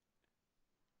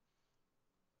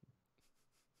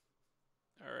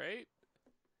 All right.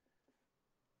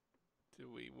 Do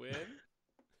we win?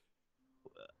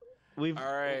 We've All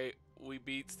right, we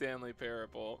beat Stanley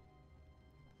Parable.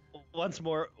 once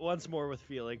more with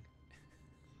feeling.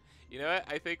 You know what?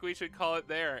 I think we should call it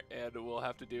there, and we'll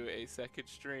have to do a second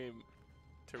stream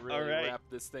to really right. wrap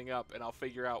this thing up, and I'll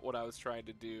figure out what I was trying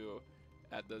to do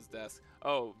at those desks.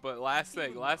 Oh, but last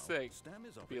thing, Even last now, thing.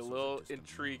 Stanley's Be a office was little distant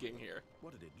intriguing neighborhood. here.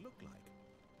 What did it look like?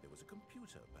 There was a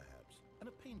computer, perhaps, and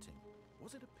a painting.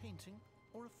 Was it a painting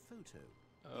or a photo?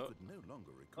 Oh. He could no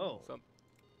longer recall. Oh.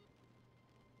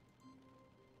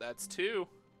 That's 2.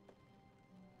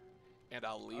 And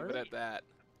I'll leave Are it they? at that.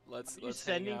 Let's You let's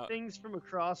hang sending out. things from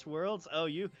across worlds? Oh,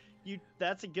 you.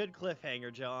 That's a good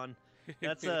cliffhanger, John.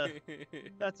 That's a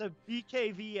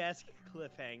BKV-esque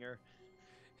cliffhanger.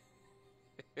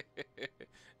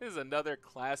 This is another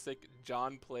classic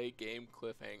John Play game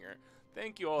cliffhanger.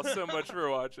 Thank you all so much for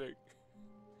watching.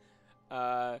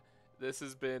 This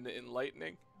has been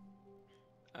enlightening.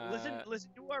 Listen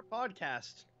to our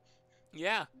podcast.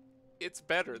 Yeah, it's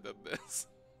better than this.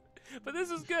 But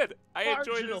this is good. I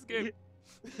enjoy this game.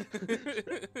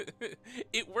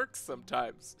 It works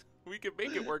sometimes. We can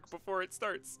make it work before it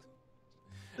starts.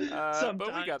 But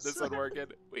we got this one working.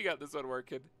 We got this one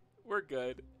working. We're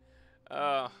good.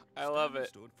 I love Stanley it.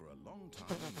 stood for a long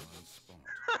time in one spot.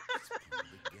 It's part of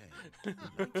the game.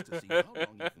 He likes to see how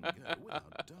long you can go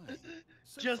without dying.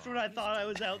 So Just when far, I he's thought I done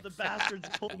was out, the excellent. bastards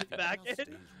pulled me If he back now in. stays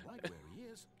right where he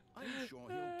is, I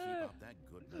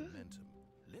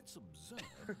let's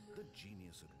observe the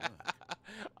genius at work.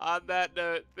 On that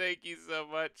note, thank you so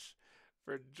much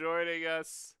for joining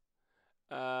us.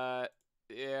 And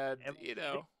you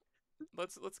know,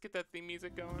 let's get that theme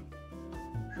music going.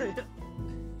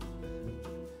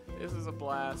 This is a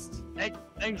blast.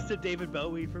 Thanks to David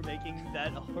Bowie for making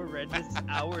that horrendous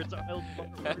hours. Let's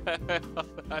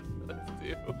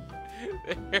do.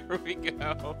 There we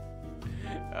go.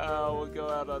 We'll go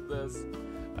out on this.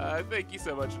 Thank you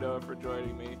so much, Noah, for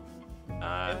joining me.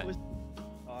 It was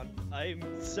fun.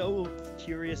 I'm so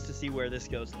curious to see where this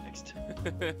goes next.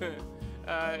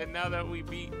 And now that we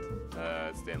beat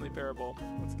Stanley Parable,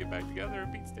 let's get back together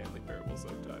and beat Stanley Parable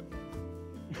sometime.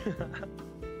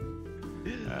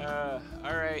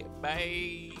 All right,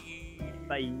 bye.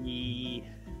 Bye.